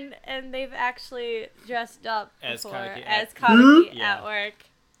And they've actually dressed up As before Kaneki as at- Kaneki Yeah. at work.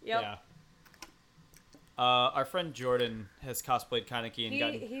 Yep. Yeah. Our friend Jordan has cosplayed Kaneki and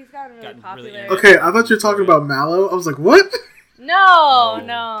He's gotten really gotten popular. really into Okay, I thought you were talking about Mallow. I was like, what? No, No.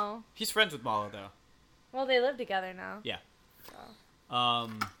 no. He's friends with Malo though. Well, they live together now. Yeah. So.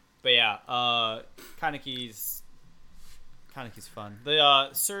 But yeah, Kaneki's fun. The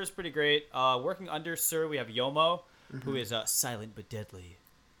Sir is pretty great. Working under Sir, we have Yomo, who is silent but deadly.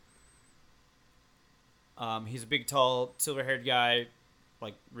 He's a big, tall, silver-haired guy,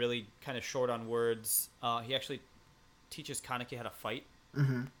 like really kind of short on words. He actually teaches Kaneki how to fight.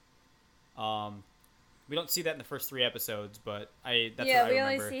 Mm-hmm. We don't see that in the first 3 episodes, but that's what I Yeah, we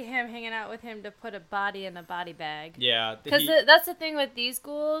remember. only see him hanging out with him to put a body in a body bag. Yeah, Because that's the thing with these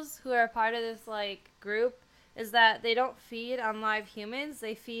ghouls who are part of this like group is that they don't feed on live humans.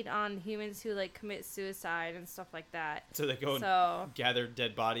 They feed on humans who like commit suicide and stuff like that. so they go So and gather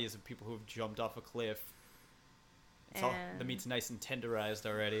dead bodies of people who have jumped off a cliff. The And- meat's nice and tenderized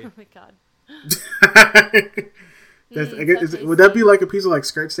already. oh my god. That's, Mm, I guess, so would that tasty. be like a piece of like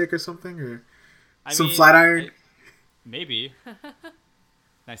skirt steak or something, or some flat iron? Maybe.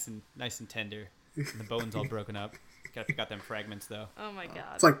 nice and tender. And the bones all broken up. Gotta pick out them fragments though. Oh my god.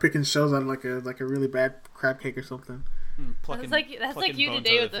 It's like picking shells out of like a really bad crab cake or something. Plucking, that's like you bones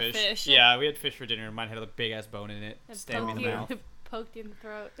today out of with the fish. Yeah, we had fish for dinner and mine had a big ass bone in it. It Stabbed me in the poked mouth. poked you in the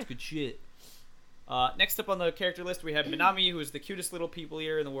throat. Good shit. Next up on the character list, we have Minami, who is the cutest little people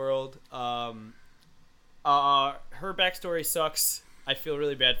eater in the world. Her backstory sucks. I feel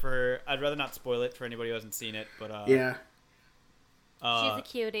really bad for her. I'd rather not spoil it for anybody who hasn't seen it, but Yeah. She's a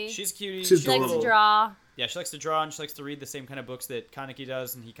cutie. She's a cutie. She's She likes adorable. to draw. Yeah, she likes to draw and she likes to read the same kind of books that Kaneki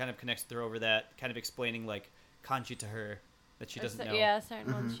does, and he kind of connects with her over that, kind of explaining like kanji to her that she doesn't know. Yeah,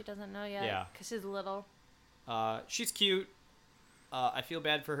 certain ones she doesn't know yet. Yeah. Because she's little. She's cute. I feel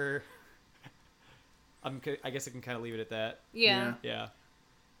bad for her. I guess I can kind of leave it at that. Yeah. Yeah.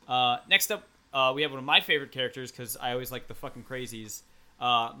 Yeah. Next up, we have one of my favorite characters because I always like the fucking crazies.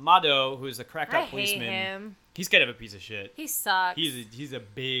 Mado, who is a cracked I out policeman. hate him. He's kind of a piece of shit. He sucks. He's a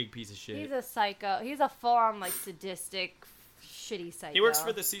big piece of shit. He's a psycho. He's a full-on, like, sadistic, shitty psycho. He works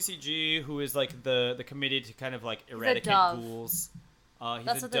for the CCG, who is like the committee to kind of like eradicate dove. ghouls. He's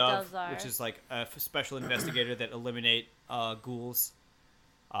That's a what the dove, doves are. which is like a special investigator that eliminate ghouls.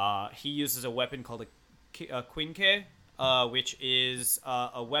 He uses a weapon called a Quinke, which is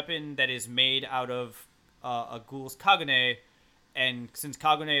a weapon that is made out of a ghoul's kagune, and since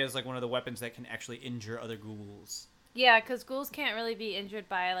kagune is like one of the weapons that can actually injure other ghouls, Yeah, because ghouls can't really be injured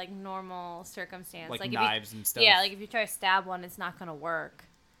by, like, normal circumstance. like if knives you, and stuff. Yeah, like, if you try to stab one, it's not going to work.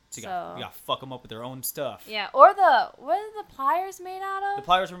 so you gotta fuck them up with their own stuff. Yeah, or what are the pliers made out The of?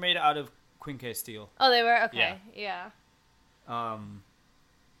 pliers were made out of Quinke steel. Oh, they were? Okay, yeah.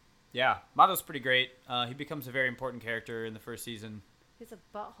 Yeah, Mado's pretty great. He becomes a very important character in the first season. He's a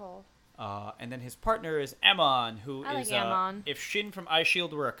butthole. And then his partner is Amon, who I like is Amon. if Shin from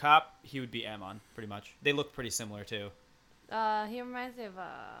Eyeshield were a cop, he would be Amon, pretty much. They look pretty similar too. He reminds me of,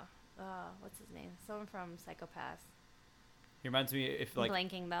 what's his name? Someone from Psychopaths. He reminds me if I'm like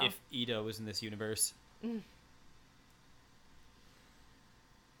blanking, though. if Ida was in this universe. But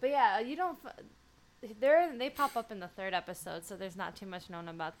yeah, you don't... They pop up in the 3rd episode, so there's not too much known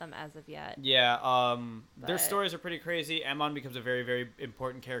about them as of yet. Yeah, their But- stories are pretty crazy. Amon becomes a very, very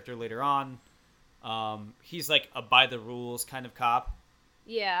important character later on. He's like a by the rules kind of cop,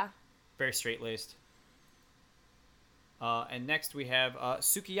 Yeah. very straight laced. And next we have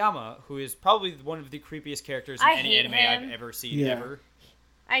Tsukiyama, who is probably one of the creepiest characters in I any hate anime him. I've ever seen Yeah. ever.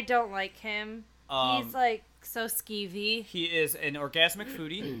 I don't like him. He's, like, so skeevy. He is an orgasmic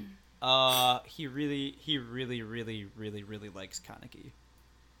foodie. He really likes Kaneki.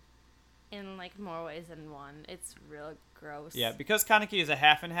 In, like, more ways than one. It's real gross. Yeah, because Kaneki is a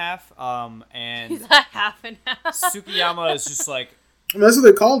half and half, and He's a half and half. Tsukiyama is just like, I mean, that's what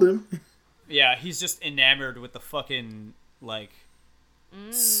they called him. yeah, he's just enamored with the fucking, like,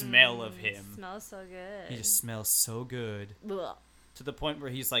 smell of him. Smells so good. He just smells so good. Ugh. To the point where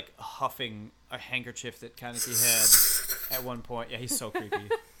he's, like, huffing a handkerchief that Kaneki had at one point. Yeah, he's so creepy.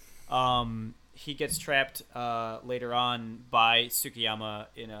 He gets trapped later on by Tsukiyama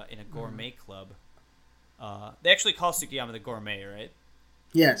in a gourmet club. They actually call Tsukiyama the gourmet, right?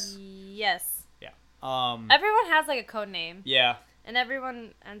 Yes. Yes. Yeah. Everyone has, like, a code name. Yeah. And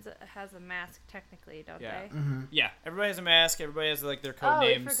everyone has a mask, technically, don't Yeah. they? Mm-hmm. Yeah. Everybody has a mask. Everybody has like their code Oh,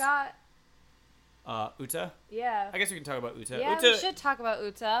 names. we forgot. Uta. Yeah. I guess we can talk about Uta. Yeah, we should talk about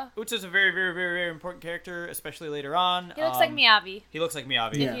Uta. Uta's a very, very, very, very important character, especially later on. He looks like Miyavi. He looks like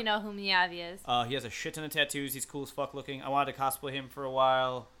Miyavi. Yeah. If you know who Miyavi is. He has a shit ton of tattoos. He's cool as fuck looking. I wanted to cosplay him for a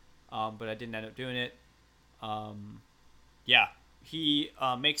while, but I didn't end up doing it. Yeah. He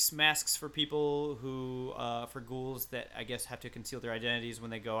makes masks for people who, for ghouls that I guess have to conceal their identities when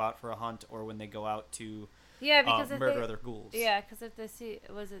they go out for a hunt or when they go out to Because if murder they, other ghouls. Yeah, because if the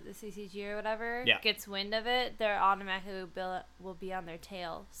the CCG or whatever Yeah. gets wind of it, they're automatically will be on their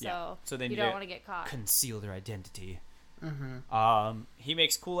tail. So, Yeah. So they you need don't to want to get caught. conceal their identity. Mm-hmm. He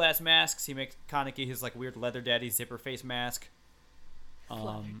makes cool ass masks. He makes Kaneki his like weird leather daddy zipper face mask.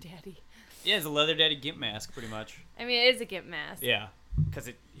 Leather daddy. Yeah, it's a leather daddy gimp mask, pretty much. I mean, it is a gimp mask. Yeah, because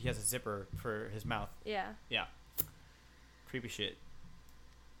he has a zipper for his mouth. Yeah. Yeah, creepy shit.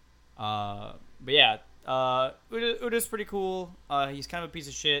 But yeah, Uda's pretty cool. He's kind of a piece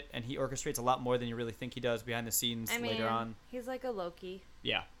of shit, and he orchestrates a lot more than you really think he does behind the scenes later on. He's like a Loki.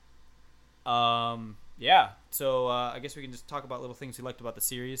 Yeah. Yeah. So I guess we can just talk about little things we liked about the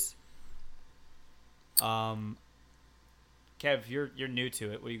series. Kev, you're new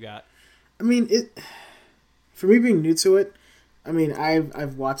to it. What do you got? I mean, for me being new to it, I mean,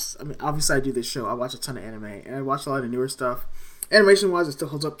 I've watched. I mean, obviously I do this show. I watch a ton of anime, and I watch a lot of newer stuff. Animation wise, it still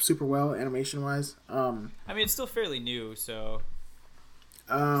holds up super well. Animation wise, I mean, it's still fairly new, so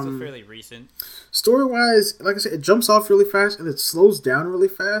still fairly recent. Story wise, like I said, it jumps off really fast and it slows down really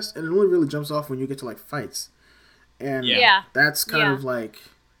fast, and it only really jumps off when you get to like fights, and Yeah. that's kind of like.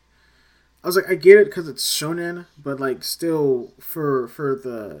 I was like, I get it because it's shonen, but like still for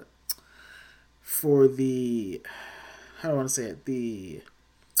the how do I want to say it, the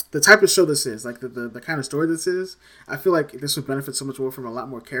type of show this is, like the kind of story this is, I feel like this would benefit so much more from a lot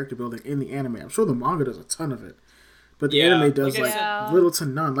more character building in the anime. I'm sure the manga does a ton of it, but the anime does little to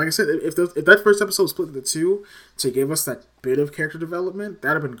none. Like I said, if that first episode was split into two to give us that bit of character development,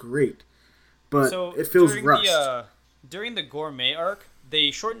 that'd have been great. But it feels rushed. During the gourmet arc, they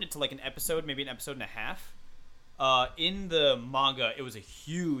shortened it to like an episode, maybe an episode and a half. In the manga, it was a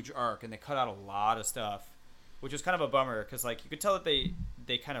huge arc, and they cut out a lot of stuff, which was kind of a bummer because like you could tell that they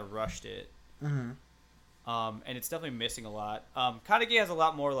kind of rushed it. Mm-hmm. And it's definitely missing a lot. Kaneki has a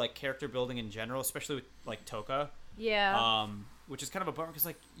lot more like character building in general, especially with like Toka. Yeah. Which is kind of a bummer because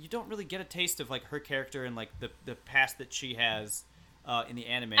like you don't really get a taste of like her character and like the past that she has in the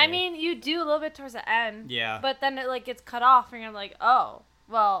anime. I mean, you do a little bit towards the end. Yeah. But then it like gets cut off, and you're like, oh,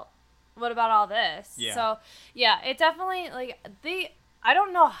 well, what about all this? Yeah. So yeah, it definitely like I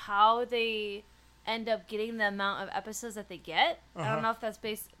don't know how they end up getting the amount of episodes that they get. I don't know if that's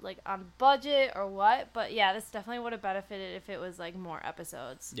based like on budget or what, but yeah, this definitely would have benefited if it was like more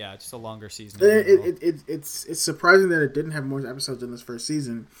episodes. Yeah, just a longer season. It's surprising that it didn't have more episodes in this first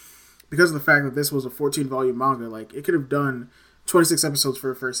season because of the fact that this was a 14-volume manga. Like it could have done 26 episodes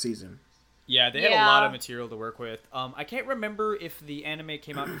for a first season. Yeah, they had a lot of material to work with. I can't remember if the anime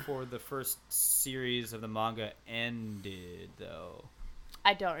came out before the first series of the manga ended, though.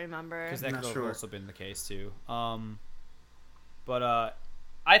 I don't remember. Because that Not could have sure. also been the case, too. But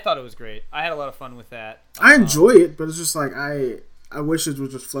I thought it was great. I had a lot of fun with that. I enjoy it, but it's just like I wish it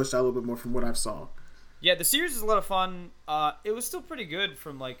was just fleshed out a little bit more from what I saw. Yeah, the series is a lot of fun. It was still pretty good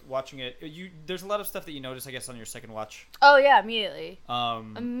from like watching it. There's a lot of stuff that you notice, I guess, on your second watch. Oh yeah, immediately.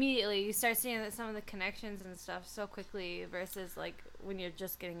 Immediately, you start seeing some of the connections and stuff so quickly versus like when you're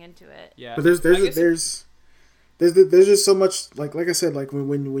just getting into it. Yeah, But there's just so much like I said, like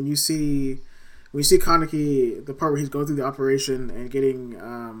when you see Kaneki, the part where he's going through the operation and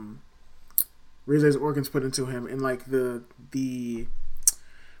getting Rize's organs put into him, and like the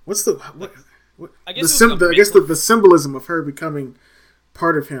I guess the symbolism of her becoming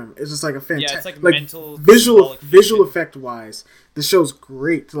part of him is just like a fantastic. Yeah, it's like mental, visual fusion. effect wise. The show's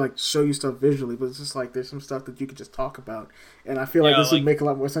great to like show you stuff visually, but it's just like there's some stuff that you could just talk about, and I feel like this would make a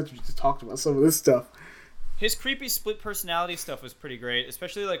lot more sense if you just talked about some of this stuff. His creepy split personality stuff was pretty great,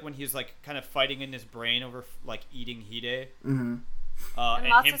 especially like when he's like kind of fighting in his brain over like eating Hide. Mm-hmm. And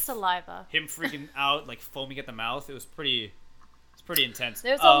lots of saliva. Him freaking out, like foaming at the mouth. It was pretty intense.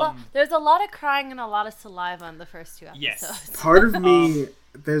 There's a lot of crying and a lot of saliva in the first two episodes. Yes. Part of me,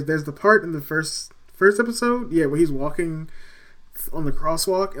 there's the part in the first episode, where he's walking on the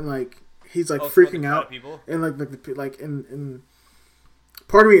crosswalk and like he's like freaking out, and like in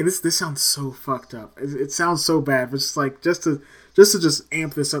part of me, and this sounds so fucked up. It sounds so bad, but it's like just to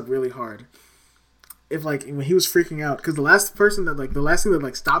amp this up really hard. If like when he was freaking out, because the last thing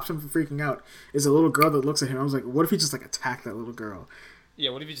that stops him from freaking out is a little girl that looks at him. I was like, what if he just like attacked that little girl? Yeah,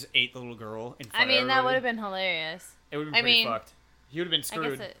 what if he just ate the little girl in front of that everybody? would have been hilarious. It would have been pretty fucked. He would have been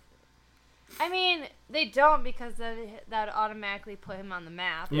screwed. I mean, they don't because that would automatically put him on the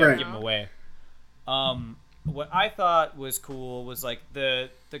map. Yeah, Right. give him away. What I thought was cool was like the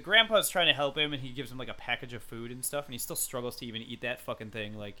grandpa's trying to help him, and he gives him like a package of food and stuff, and he still struggles to even eat that fucking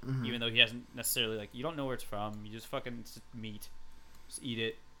thing. Like even though he hasn't necessarily like you don't know where it's from, you just fucking it's just meat, just eat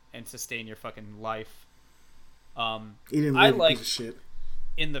it and sustain your fucking life. Eating I like like piece of shit.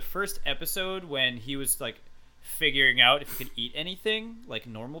 in the first episode when he was like figuring out if he could eat anything like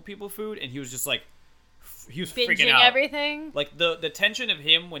normal people food, and he was just like he was freaking Binging out. everything. Like the tension of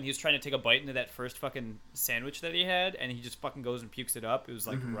him when he was trying to take a bite into that first fucking sandwich that he had, and he just fucking goes and pukes it up. It was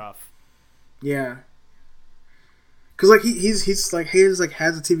like rough. Yeah. Cause like he's like has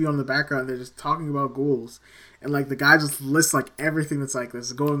the TV on in the background. They're just talking about ghouls, and like the guy just lists like everything that's like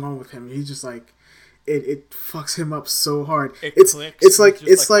that's going on with him. And he's just like, it fucks him up so hard. It's like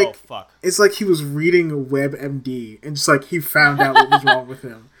oh, fuck. It's like he was reading WebMD and just like he found out what was wrong with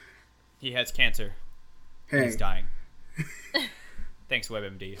him. He has cancer. Hey, He's dying. Thanks,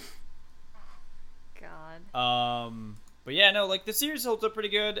 WebMD. God. But yeah, no, like the series holds up pretty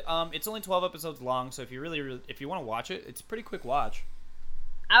good. It's only 12 episodes long, so if you if you want to watch it, it's a pretty quick watch.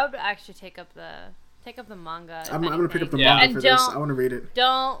 I would actually take up the manga. I'm gonna pick up the Yeah. manga And for this. don't- I want to read it.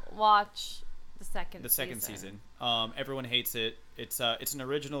 Don't watch the second season. Everyone hates it. It's an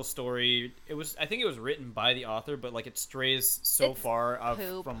original story. I think it was written by the author, but like it strays so It's far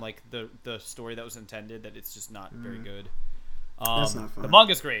poop. from like the story that was intended that it's just not very good. That's not fun. The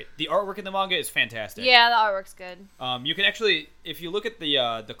manga's great. The artwork in the manga is fantastic. Yeah, the artwork's good. You can actually, if you look at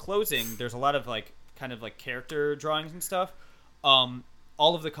the closing, there's a lot of like kind of like character drawings and stuff.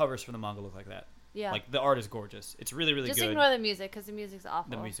 All of the covers from the manga look like that. Yeah. Like the art is gorgeous. It's really really Just good. ignore the music because the music's awful.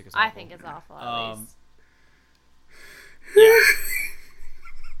 The music is I awful. think it's awful at least. Yeah.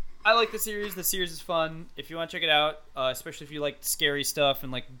 I like the series. The series is fun. If you want to check it out, especially if you like scary stuff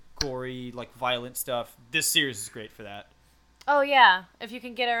and like gory, like violent stuff, this series is great for that. Oh yeah, if you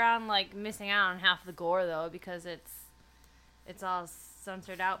can get around like missing out on half the gore though, because it's all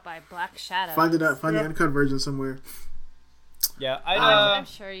censored out by black shadows. Find the uncut version somewhere. Yeah, I'm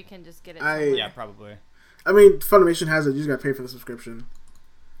sure you can just get it. Somewhere. yeah, probably. I mean, Funimation has it. You just gotta pay for the subscription.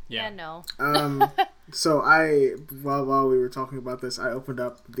 Yeah, no. So while we were talking about this, I opened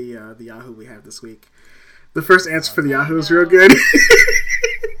up the Yahoo we have this week. The first answer for the Yahoo is real good.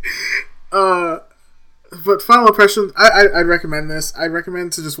 But final impression, I'd recommend this. I'd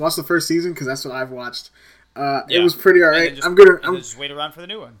recommend to just watch the first season because that's what I've watched. It was pretty alright. I'm just wait around for the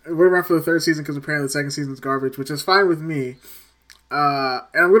new one. Wait around for the third season because apparently the second season's garbage, which is fine with me. And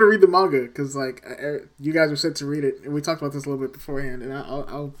I'm gonna read the manga because like you guys were said to read it, and we talked about this a little bit beforehand. And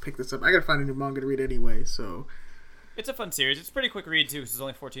I'll pick this up. I gotta find a new manga to read anyway. So it's a fun series. It's a pretty quick read too, because it's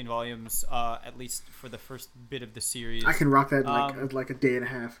only 14 volumes. At least for the first bit of the series. I can rock that in like a day and a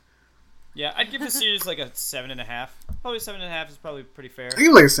half. Yeah, I'd give the series like a 7.5. Probably 7.5 is probably pretty fair. I give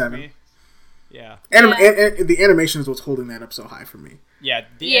it like a 7. Yeah. And the animation is what's holding that up so high for me. Yeah.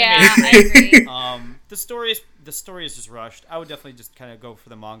 I agree. The story is just rushed. I would definitely just kind of go for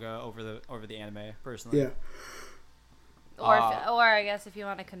the manga over the anime personally. Yeah. Or I guess if you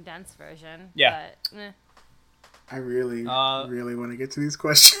want a condensed version. Yeah. But, I really want to get to these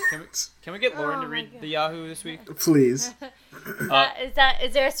questions. Can we get Lauren to my read God. the Yahoo this week? Please.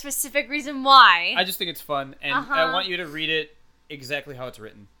 is there a specific reason why? I just think it's fun, and I want you to read it exactly how it's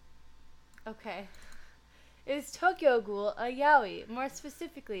written. Okay. Is Tokyo Ghoul a yaoi? More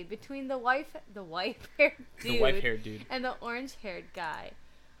specifically, between the white-haired dude, The white-haired dude. and the orange-haired guy.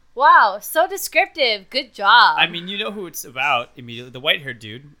 Wow, so descriptive. Good job. I mean, you know who it's about immediately. The white-haired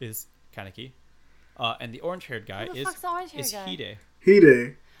dude is Kaneki, and the orange-haired guy Who the is fuck's the orange-haired guy? Hide.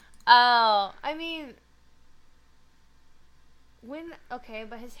 Hide. Oh, I mean,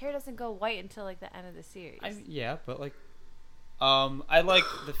 but his hair doesn't go white until like the end of the series. Yeah, but like, I like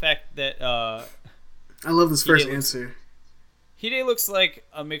the fact that I love this first Hide answer. Hide looks like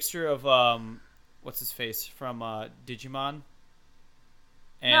a mixture of what's his face from Digimon.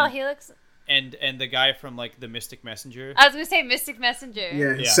 And, No, he looks. and the guy from like the Mystic Messenger. I was gonna say Mystic Messenger.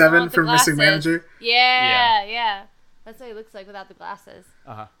 Yeah, Yeah. 7 with the from Mystic glasses. Manager. Yeah. That's what he looks like without the glasses.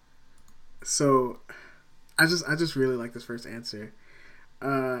 So, I just really like this first answer.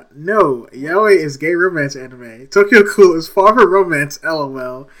 No, yaoi is gay romance anime. Tokyo Ghoul is far from romance.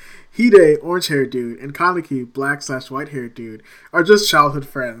 LOL. Hide, orange haired dude, and Kaneki, black/white haired dude, are just childhood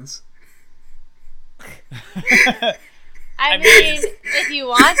friends. I mean, if you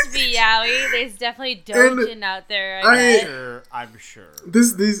want to be yaoi, there's definitely doujin out there. I'm sure.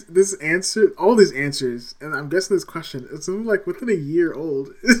 This answer, all these answers, and I'm guessing this question, it's only like within a year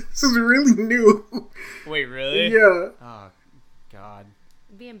old. This is really new. Wait, really? Yeah. Oh, God.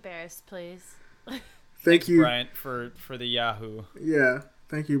 Be embarrassed, please. Thank Thanks, you, Bryant, for the Yahoo. Yeah,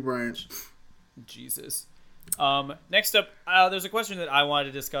 thank you, Bryant. Jesus. Next up, there's a question that I wanted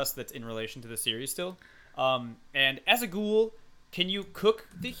to discuss that's in relation to the series still. And as a ghoul, can you cook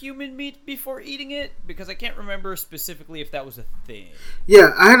the human meat before eating it? Because I can't remember specifically if that was a thing.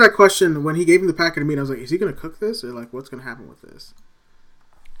 Yeah, I had that question when he gave me the packet of meat. I was like, is he gonna cook this, or like, what's gonna happen with this?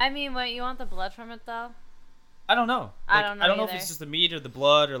 I mean, what, you want the blood from it though? I don't know. I don't know I don't know if either. it's just the meat or the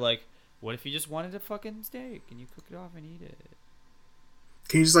blood, or like, what if you just wanted a fucking steak and you cook it off and eat it?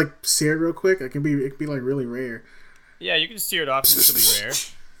 Can you just like sear it real quick? It can be like really rare. Yeah, you can just sear it off and it'll be rare.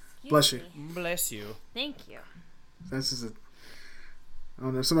 Excuse Bless you. me. Bless you. Thank you. That's just a. I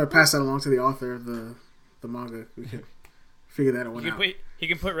don't know. If somebody pass that along to the author of the manga, we could figure that one out. He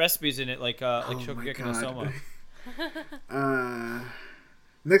can put recipes in it like Oh my Shokugeki no God. Soma.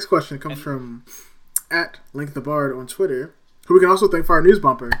 Next question comes from @LinkTheBard on Twitter, who we can also thank for our news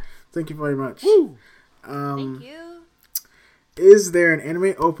bumper. Thank you very much. Woo! Thank you. Is there an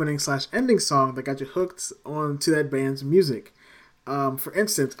anime opening / ending song that got you hooked onto that band's music? For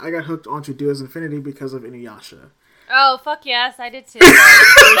instance, I got hooked onto Duo's Infinity because of Inuyasha. Oh, fuck yes, I did too.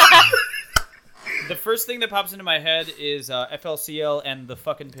 The first thing that pops into my head is FLCL and the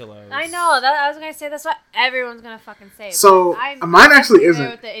fucking pillows. I know, that I was gonna say that's what everyone's gonna fucking say. So, but I'm mine actually familiar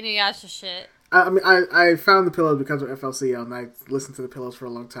isn't. with the Inuyasha shit. I mean, I found the pillows because of FLCL, and I listened to the pillows for a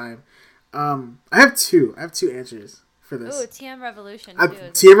long time. I have two answers for this. Ooh, TM Revolution too.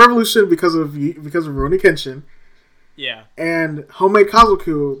 TM Revolution because of Rurouni Kenshin, Yeah. and Homemade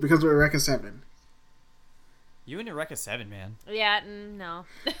Kazoku because of Eureka 7. You and Eureka 7, man. Yeah, no.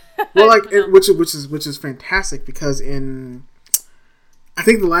 Well, like No. which is fantastic because I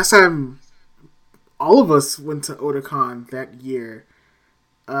think the last time all of us went to Otakon that year,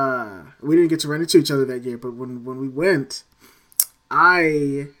 we didn't get to run into each other that year, but when we went,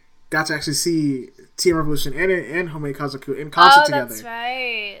 I got to actually see TM Revolution and Homemade Kazoku in concert together.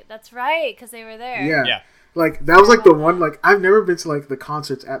 That's right, because they were there. Yeah. Yeah. Like that was like the one, like I've never been to like the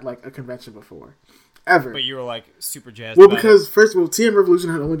concerts at like a convention before. Ever. But you were like super jazzed. Well, about because first of all, TM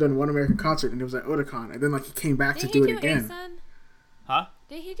Revolution had only done one American concert, and it was at Otakon, and then like he came back Did to he do do it again. ASEN? Huh?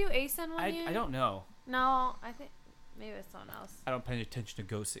 Did he do ASEN one year? I don't know. No, I think maybe it's someone else. I don't pay attention to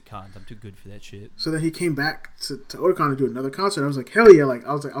ghosts at cons. I'm too good for that shit. So then he came back to Otakon to do another concert. I was like, hell yeah! Like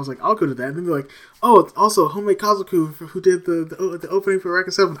I was like, I'll go to that. And then they're like, oh, it's also Homemade Kazoku who did the opening for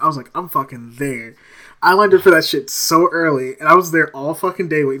Record 7. I was like, I'm fucking there. I lined up for that shit so early, and I was there all fucking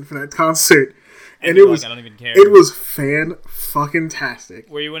day waiting for that concert. And it you're was like, I don't even care. It was fan-fucking-tastic.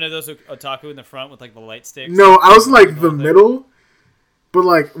 Were you one of those otaku in the front with like the light sticks? No, I was in, like the There? middle, but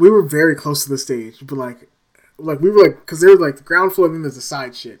like we were very close to the stage. But like we were like, because there was like the ground floor and then there's the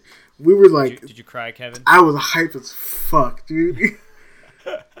side shit. We were like, Did you cry, Kevin? I was hyped as fuck, dude.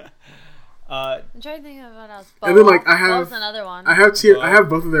 I'm trying to think of what else. And then, like, I have- Bowl's another one. I have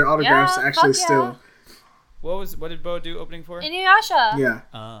both of their autographs Yeah, actually fuck still. What did Bo do opening for? Inuyasha.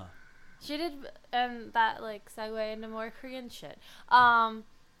 Yeah. She did, and that like segue into more Korean shit. La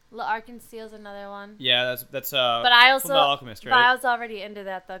Arc-en-Ciel's another one. Yeah, that's But I also, Fullmetal Alchemist, but I right? was already into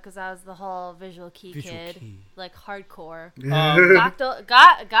that though, because I was the whole visual kei Visual kid, kei. like hardcore. Yeah.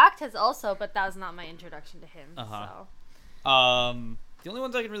 Gact has also, but that was not my introduction to him. Uh-huh. So The only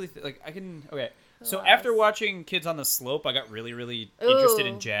ones I can really okay. So Who after else? watching Kids on the Slope, I got really, really interested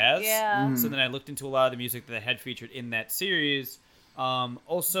in Ooh, jazz. Yeah. So then I looked into a lot of the music that I had featured in that series.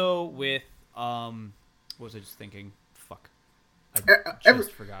 Also with what was I just thinking? Fuck, I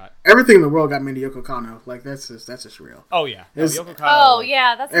just forgot. Everything in the world got me into Yoko Kanno. Like that's just real. Oh yeah, no, It's- Yoko Kanno. Oh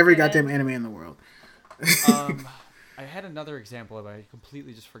yeah, that's Every good. goddamn anime in the world. I had another example, but I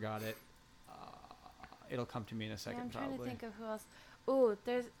completely just forgot it. It'll come to me in a Yeah, second, I'm trying probably. to think of who else. Ooh,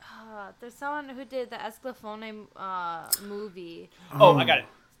 there's someone who did the Esclafone movie. Oh, I got it.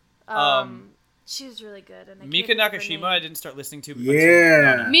 She was really good. And I Mika can't think of her Nakashima, name. I didn't start listening to. Yeah.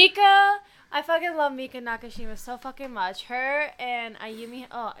 until Nana. Mika, I fucking love Mika Nakashima so fucking much. Her and Ayumi.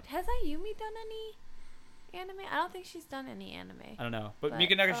 Oh, has Ayumi done any anime? I don't think she's done any anime. I don't know, but But,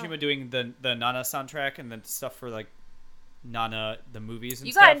 Mika Nakashima doing the Nana soundtrack and then stuff for like Nana the movies and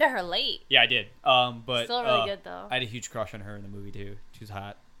You stuff. got into her late. Yeah, I did. But Still really good though. I had a huge crush on her in the movie too. She was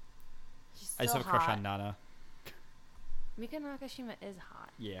hot. She's I just still have a crush hot. on Nana. Mika Nakashima is hot.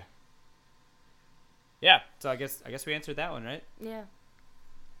 Yeah. Yeah. So I guess we answered that one, right? Yeah.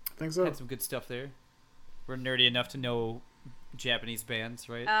 I think so. Had some good stuff there. We're nerdy enough to know Japanese bands,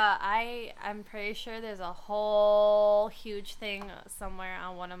 right? I'm pretty sure there's a whole huge thing somewhere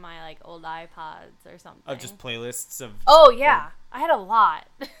on one of my like old iPods or something. Of just playlists of. Oh yeah, I had a lot.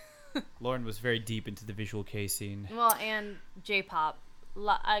 Lauren was very deep into the visual K scene. Well, and J-pop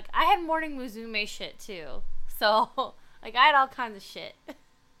like I had Morning Musume shit too. So like I had all kinds of shit.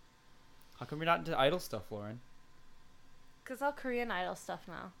 How come you're not into idol stuff, Lauren? Cause all Korean Idol stuff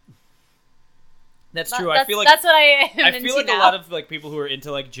now. That's true. I feel like that's what I am. I feel like now. a lot of like people who are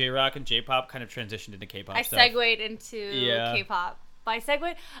into like J-rock and J-pop kind of transitioned into K-pop I stuff. segued into K-pop. By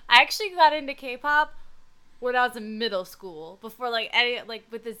segue, I actually got into K-pop when I was in middle school. Before like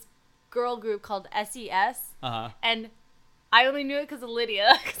with this girl group called SES. And I only knew it because of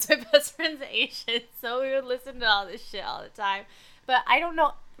Lydia, because my best friend's Asian, so we would listen to all this shit all the time. But I don't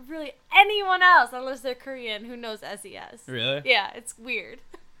know really anyone else unless they're Korean who knows SES. Really? Yeah, it's weird.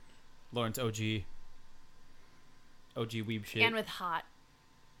 Lawrence OG weeb shit. And with Hot.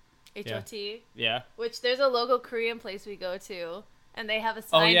 H-O-T. Yeah. Which there's a local Korean place we go to, and they have a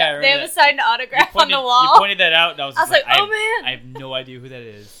signed, I they have that. a signed autograph on the wall. You pointed that out, and I was like, oh man. man. I have no idea who that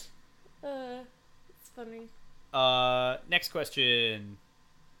is. It's funny. Next question.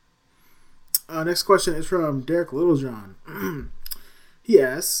 Next question is from Derek Littlejohn. He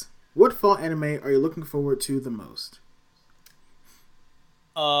asks, what fall anime are you looking forward to the most?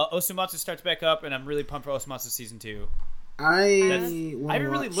 Osumatsu starts back up, and I'm really pumped for Osumatsu season 2. I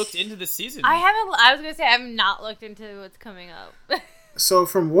haven't really looked into this season. I was gonna say I have not looked into what's coming up. So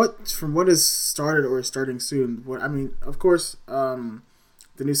from what has started or is starting soon, of course, the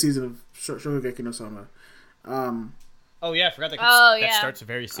new season of Shogeki no Soma. Oh yeah, I forgot that starts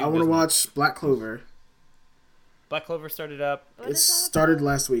very soon. I want to watch Black Clover. Black Clover started up. It started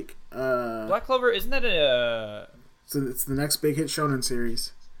last week. Black Clover, isn't that So it's the next big hit shonen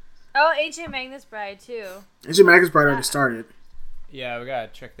series. Oh, Ancient Magnus Bride too. Ancient Magnus Bride already started. Yeah, we gotta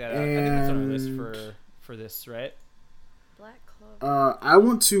check that out. I think that's on our list for this, right? Black Clover. I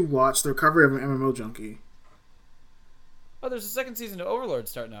want to watch the recovery of an MMO junkie. Oh, there's a second season of Overlord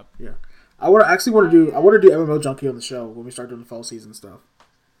starting up. Yeah, I want to do MMO junkie on the show when we start doing the fall season stuff.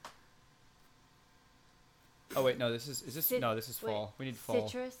 Oh wait, no, this is fall. We need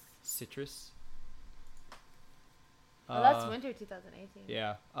fall. Citrus. Oh, that's winter 2018.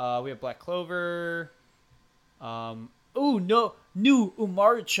 Yeah. We have Black Clover. No, new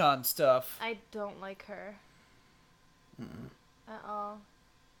Umaru-chan stuff. I don't like her. At all.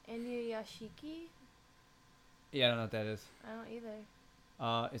 Inuyashiki? Yeah, I don't know what that is. I don't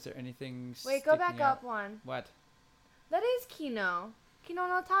either. Is there anything Wait, go back sticking up out? one. What? That is Kino. Kino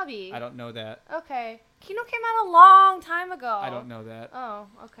no Tabi. I don't know that. Okay. Kino came out a long time ago. I don't know that. Oh,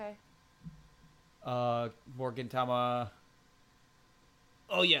 okay. Morgan Tama.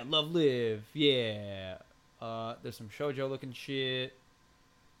 Oh yeah, Love Live. Yeah. There's some shoujo looking shit.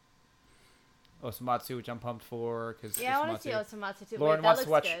 Osumatsu, which I'm pumped for because I want to see Osumatsu too. Lauren Wait, wants that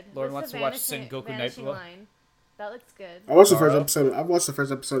to looks watch. good. Lauren What's wants the to watch Sengoku Vanishing Nightblood. Line? That looks good. I watched the first episode. I've watched the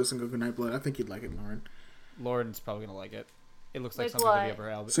first episode of Sengoku Nightblood. I think you'd like it, Lauren. Lauren's probably gonna like it. It looks like Like something what? that'd be up her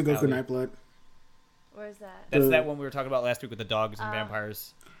alley. Sengoku Nightblood. Where's that? That's that one we were talking about last week with the dogs and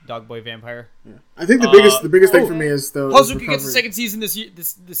vampires. Dog boy vampire. Yeah. I think the biggest thing for me is the Hozuki gets a second season this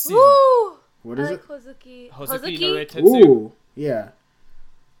season. Woo! What is it? Hozuki. Hozuki no Reitetsu. Ooh, yeah.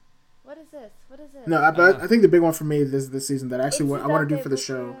 What is this? What is this? No, I think the big one for me this season that actually I want to do for the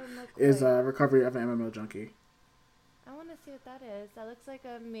show is recovery of an MMO junkie. I want to see what that is. That looks like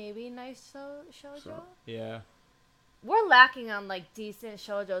a maybe nice shoujo. Yeah. We're lacking on like decent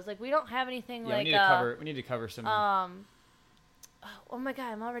shoujos. Like we don't have anything like. We need to cover some. Oh my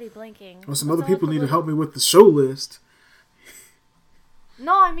god, I'm already blanking. Well, some other people need to help me with the show list.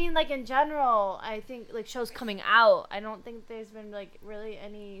 No, I mean like in general. I think like shows coming out. I don't think there's been like really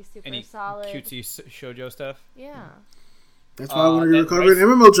any solid cutesy shoujo stuff. Yeah. That's why I want to recover an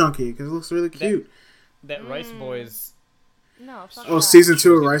MMO junkie because it looks really cute. That Rice Boys. No. Fuck Oh, that. season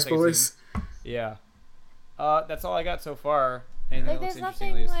 2 of Rice Boys. Yeah. That's all I got so far. Anything Like that looks there's interesting,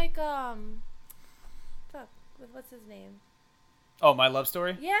 nothing at least. fuck. What's his name? Oh, My Love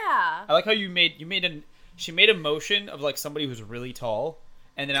Story. Yeah. I like how she made a motion of like somebody who's really tall,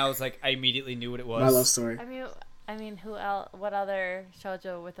 and then I was like, I immediately knew what it was. My Love Story. I mean, who else? What other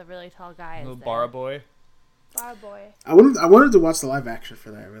shoujo with a really tall guy is Little there? Bara Boy. Bara Boy. I wanted to watch the live action for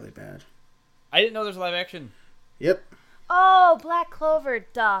that really bad. I didn't know there's live action. Yep. Oh, Black Clover.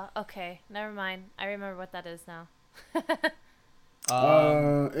 Duh. Okay, never mind. I remember what that is now.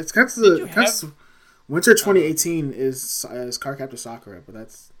 It's kind of winter 2018 is Cardcaptor Sakura, but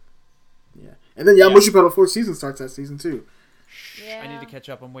that's and then Yamushi Pedal 4th season starts that season 2. Yeah. I need to catch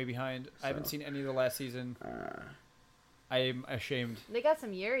up. I'm way behind. I haven't seen any of the last season. I am ashamed. They got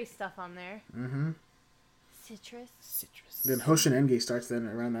some Yuri stuff on there. Mm-hmm. Citrus. Then Hoshin Enge starts then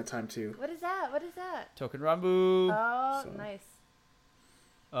around that time too. What is that? Token Rambu. Oh, nice.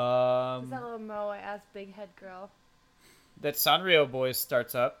 Who's that little moe ass big head girl? that Sanrio Boys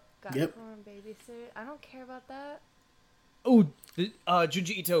starts up. Got Yep. Corn Babysitter. I don't care about that. Oh, the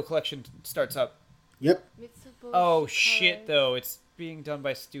Junji Ito collection starts up. Yep. Mitsubishi Oh shit, Colors. though, it's being done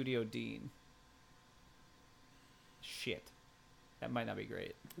by Studio Dean. Shit, that might not be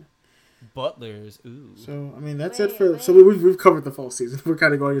great. Butlers, ooh. So I mean that's it Wait, for. wait. So we've covered the fall season. We're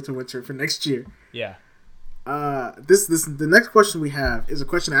kind of going into winter for next year. Yeah. The next question we have is a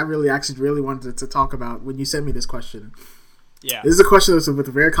question I really wanted to talk about when you sent me this question. Yeah. This is a question that's with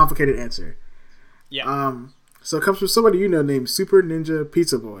a very complicated answer. Yeah. So it comes from somebody you know named Super Ninja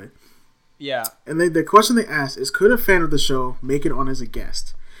Pizza Boy. Yeah. And the question they asked is, could a fan of the show make it on as a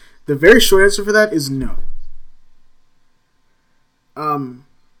guest? The very short answer for that is no.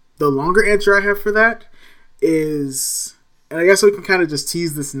 The longer answer I have for that is, and I guess we can kind of just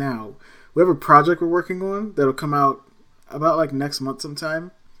tease this now. We have a project we're working on that'll come out about like next month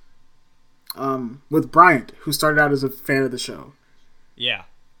sometime. With Bryant, who started out as a fan of the show. Yeah.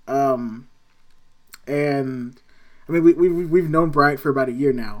 And I mean, we've known Bryant for about a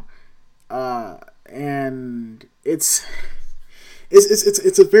year now. And it's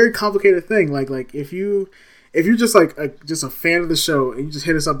a very complicated thing. Like if you're just like just a fan of the show and you just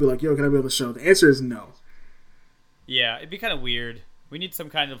hit us up and be like, yo, can I be on the show? The answer is no. Yeah, it'd be kind of weird. We need some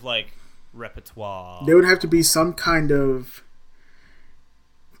kind of like repertoire. There would have to be some kind of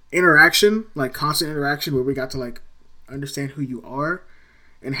interaction, like constant interaction, where we got to like understand who you are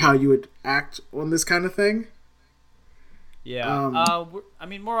and how you would act on this kind of thing. Yeah. I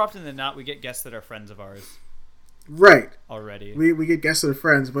mean, more often than not, we get guests that are friends of ours Right. already. We get guests that are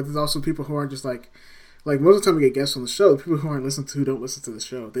friends, but there's also people who aren't just like most of the time we get guests on the show. People who aren't listening to, who don't listen to the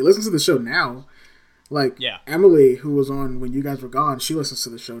show. They listen to the show now. Like Yeah. Emily, who was on when you guys were gone, she listens to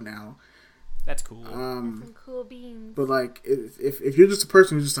the show now. That's cool. Some cool beans. But like, if you're just a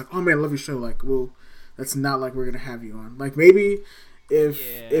person who's just like, oh man, I love your show, like, well, that's not like we're gonna have you on. Like maybe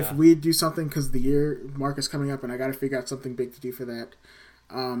if we do something because the year mark is coming up and I got to figure out something big to do for that.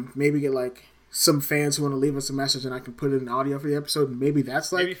 Maybe get like some fans who want to leave us a message and I can put it in audio for the episode. And maybe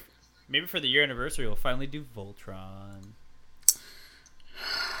that's like maybe for the year anniversary, we'll finally do Voltron.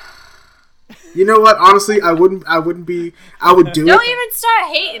 You know what? Honestly, I would do Don't it. even start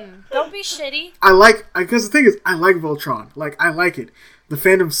hating. Don't be shitty. Because the thing is, I like Voltron. Like, I like it. The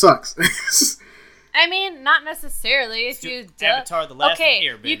fandom sucks. I mean, not necessarily. If you Avatar: The Last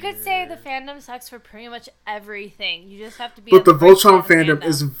Airbender. you could say the fandom sucks for pretty much everything. You just have to be. But on the right side Voltron of the fandom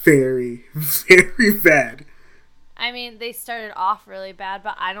is very, very bad. I mean, they started off really bad,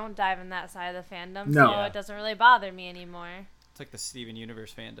 but I don't dive in that side of the fandom, No. so it doesn't really bother me anymore. It's like the Steven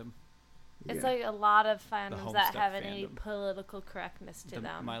Universe fandom. It's Yeah. like a lot of fandoms that Homestuck have any fandom. political correctness to The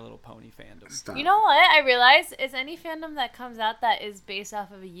them. My Little Pony fandom. Stop. You know what? I realize is any fandom that comes out that is based off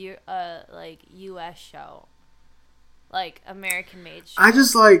of a like U.S. show, like American made show. I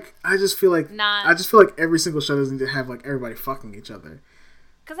just feel like Not- every single show doesn't need to have like everybody fucking each other.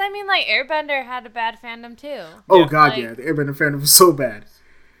 Because I mean, like Airbender had a bad fandom too. Oh Yeah. god, Like- yeah, the Airbender fandom was so bad.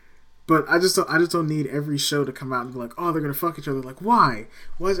 But I just don't need every show to come out and be like, oh, they're gonna fuck each other. Like, why?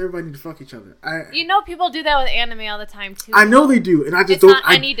 Why does everybody need to fuck each other? You know, people do that with anime all the time too. I know they do, and I just It's don't. not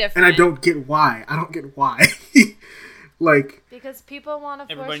any And I different. don't get why. I don't get why. Like, Because people want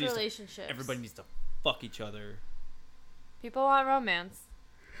to force relationships. Everybody needs to fuck each other. People want romance.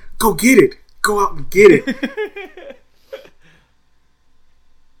 go get it. Go out and get it.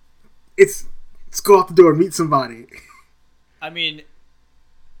 Let's go out the door and meet somebody. I mean,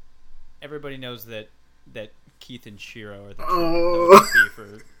 everybody knows that Keith and Shiro are the Oh. OP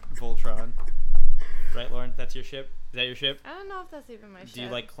for Voltron. Right, Lauren? That's your ship? Is that your ship? I don't know if that's even my shit. Do you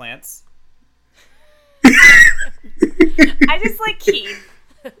like Clance? I just like Keith.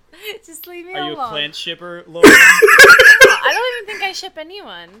 Just leave me Are you alone. a Clance shipper, Lauren? I don't even think I ship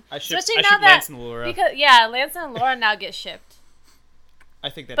anyone. I ship Especially now that Lance and Laura. because Lance and Laura now get shipped, I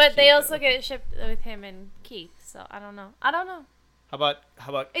think that's but cute, they also though. get shipped with him and Keith. So I don't know. How about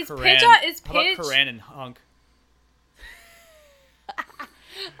Is Karan? Paige- is How about Paige- Karan and Hunk?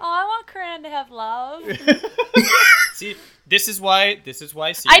 Oh, I want Karan to have love. See, this is why series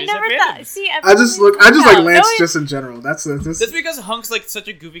I never have thought. fandoms. See, I just like Lance just in general. That's That's because Hunk's like such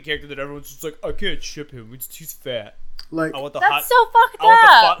a goofy character that everyone's just like, I can't ship him. He's fat. like I want the That's hot. so fucked I want the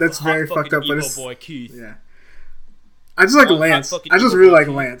up. hot, That's hot very fucking fucked up, but emo it's- boy Keith. yeah. I just like Hot Lance. fucking I just evil really boy like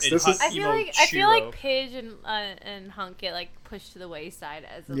Keith Lance. and This hot is I feel emo like Shiro. Paige and Hunk get like pushed to the wayside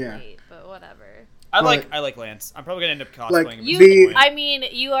as of Yeah. late, but whatever. I But- like Lance. I'm probably gonna end up cosplaying Like, him. You, at some The- point. I mean,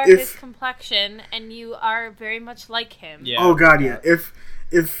 you are If- his complexion, and you are very much like him. Yeah. Oh god, yeah. If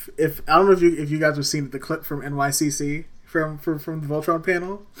I don't know if you guys have seen the clip from NYCC from the Voltron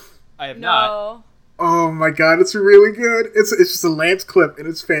panel. I have not. No. Oh my god, it's really good. It's just a Lance clip, and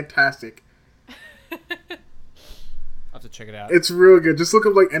it's fantastic. I'll have to check it out. It's real good. Just look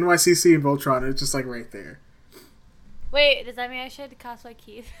up like NYCC and Voltron, and it's just like right there. Wait, does that mean I should cosplay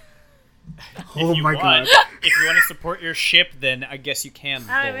Keith? Oh my god. If you want to support your ship, then I guess you can.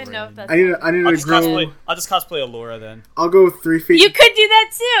 I don't even know if that's. I need I'll to just grow. cosplay Allura then. I'll go 3 feet. You could do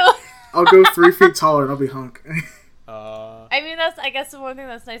that too. I'll go 3 feet taller, and I'll be Hunk. I mean, that's, I guess, the one thing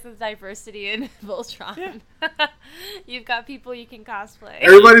that's nice is diversity in Voltron. Yeah. You've got people you can cosplay.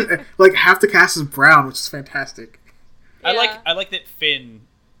 Everybody, like, half the cast is brown, which is fantastic. Yeah. I like that Finn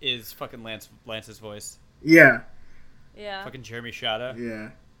is fucking Lance's voice. Yeah. Yeah. Fucking Jeremy Shada.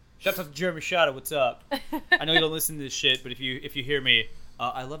 Yeah. Shout out to Jeremy Shada. What's up? I know you don't listen to this shit, but if you hear me,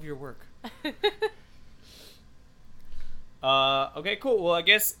 I love your work. Okay, cool. Well, I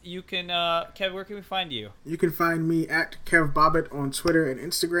guess you can, Kev, where can we find you? You can find me at Kev Bobbitt on Twitter and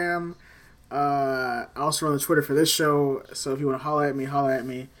Instagram. I also run the Twitter for this show, so if you want to holler at me, holler at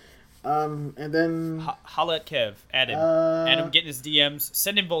me. And then... Holla at Kev. Add him. Add him, get in his DMs.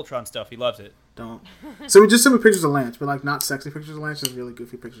 Send him Voltron stuff. He loves it. Don't. So we just send me pictures of Lance, but like not sexy pictures of Lance, just really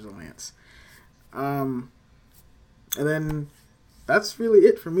goofy pictures of Lance. And then that's really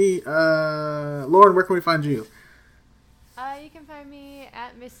it for me. Lauren, where can we find you? You can find me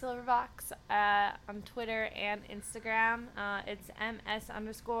at Miss Silverfox on Twitter and Instagram. It's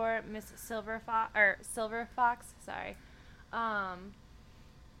ms_Miss Silverfox or Silverfox. Sorry.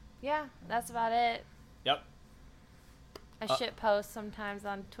 Yeah, that's about it. Yep. I shit post sometimes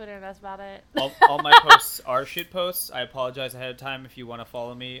on Twitter, and that's about it. All my posts are shit posts. I apologize ahead of time if you want to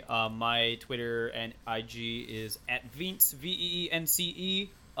follow me. My Twitter and IG is at Veence, VEENCE.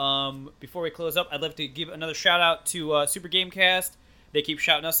 Before we close up, I'd love to give another shout out to Super Gamecast. They keep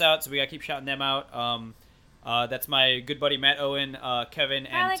shouting us out, so we gotta keep shouting them out. That's my good buddy Matt Owen, Kevin,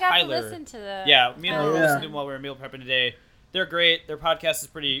 and Got Tyler. to listen to the Me and Laura listened to them while we were meal prepping today. They're great. Their podcast is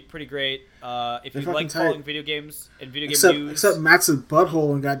pretty great. If you like following video games and video game news, except Matt's a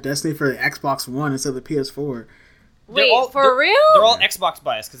butthole and got Destiny for the Xbox One instead of the PS4. Wait, for real? They're all Xbox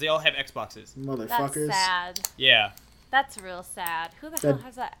biased because they all have Xboxes. Motherfuckers. That's sad. Yeah. That's real sad. Who the hell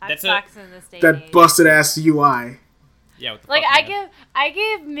has that that's Xbox in this day and age? That busted ass UI. Yeah. What the Like fuck, I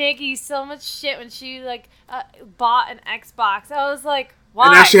give Miggy so much shit when she bought an Xbox. I was like, why?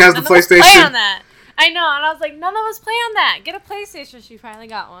 And now she has the None of us PlayStation. Play on that. I know, and I was like, none of us play on that. Get a PlayStation. She finally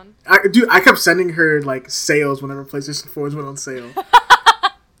got one. I kept sending her like sales whenever PlayStation 4s went on sale.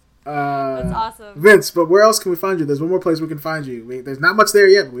 That's awesome. Vince, but where else can we find you? There's one more place we can find you. There's not much there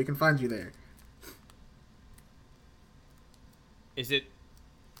yet, but we can find you there. Is it?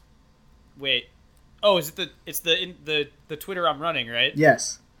 Wait. Oh, is it the Twitter I'm running, right?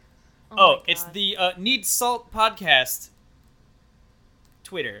 Yes. Oh, it's the Need Salt podcast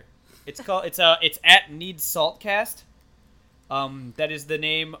Twitter. It's at Need Saltcast. That is the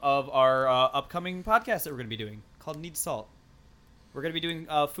name of our upcoming podcast that we're going to be doing, called Need Salt. We're going to be doing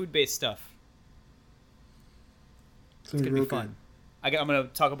food-based stuff. It's going to be fun. I'm going to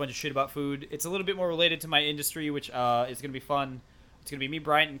talk a bunch of shit about food. It's a little bit more related to my industry, which is going to be fun. It's going to be me,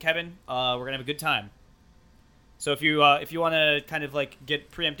 Bryant, and Kevin. We're going to have a good time. So if you want to kind of like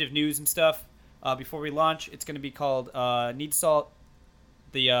get preemptive news and stuff before we launch, it's going to be called Need Salt.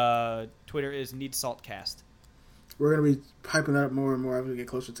 The Twitter is Need Saltcast. We're going to be hyping that up more and more as we get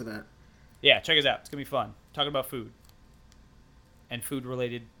closer to that. Yeah, check us out. It's going to be fun. Talking about food. And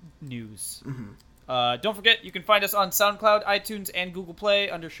food-related news. Mm-hmm. Don't forget, you can find us on SoundCloud, iTunes, and Google Play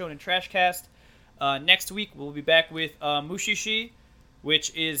under Shonen Trashcast. Next week, we'll be back with Mushishi,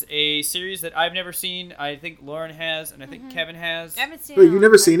 which is a series that I've never seen. I think Lauren has, and I think Kevin has. I haven't seen Wait, it. you've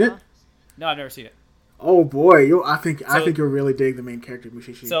never seen it? No, I've never seen it. Oh boy, I think you'll really dig the main character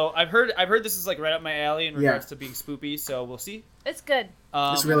Mushishi. So I've heard this is like right up my alley in regards to being spoopy. So we'll see. It's good.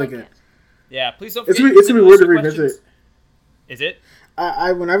 It's really good. Yeah, please don't. It's forget gonna be weird to revisit. Is it?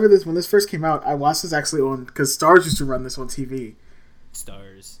 When this first came out, I watched this actually on because Stars used to run this on TV.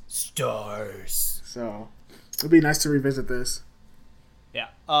 Stars. So it'd be nice to revisit this. Yeah.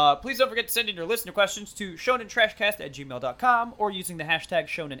 Please don't forget to send in your listener questions to shonentrashcast@gmail.com or using the hashtag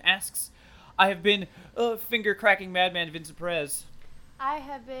ShonenAsks. I have been finger-cracking madman Vincent Perez. I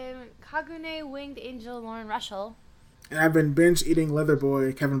have been Kagune Winged Angel Lauren Russell. And I've been binge-eating leather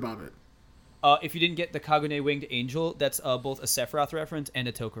boy Kevin Bobbitt. If you didn't get the Kagune Winged Angel, that's both a Sephiroth reference and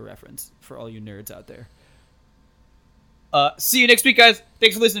a Toka reference for all you nerds out there. See you next week, guys.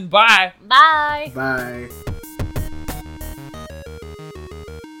 Thanks for listening. Bye. Bye. Bye.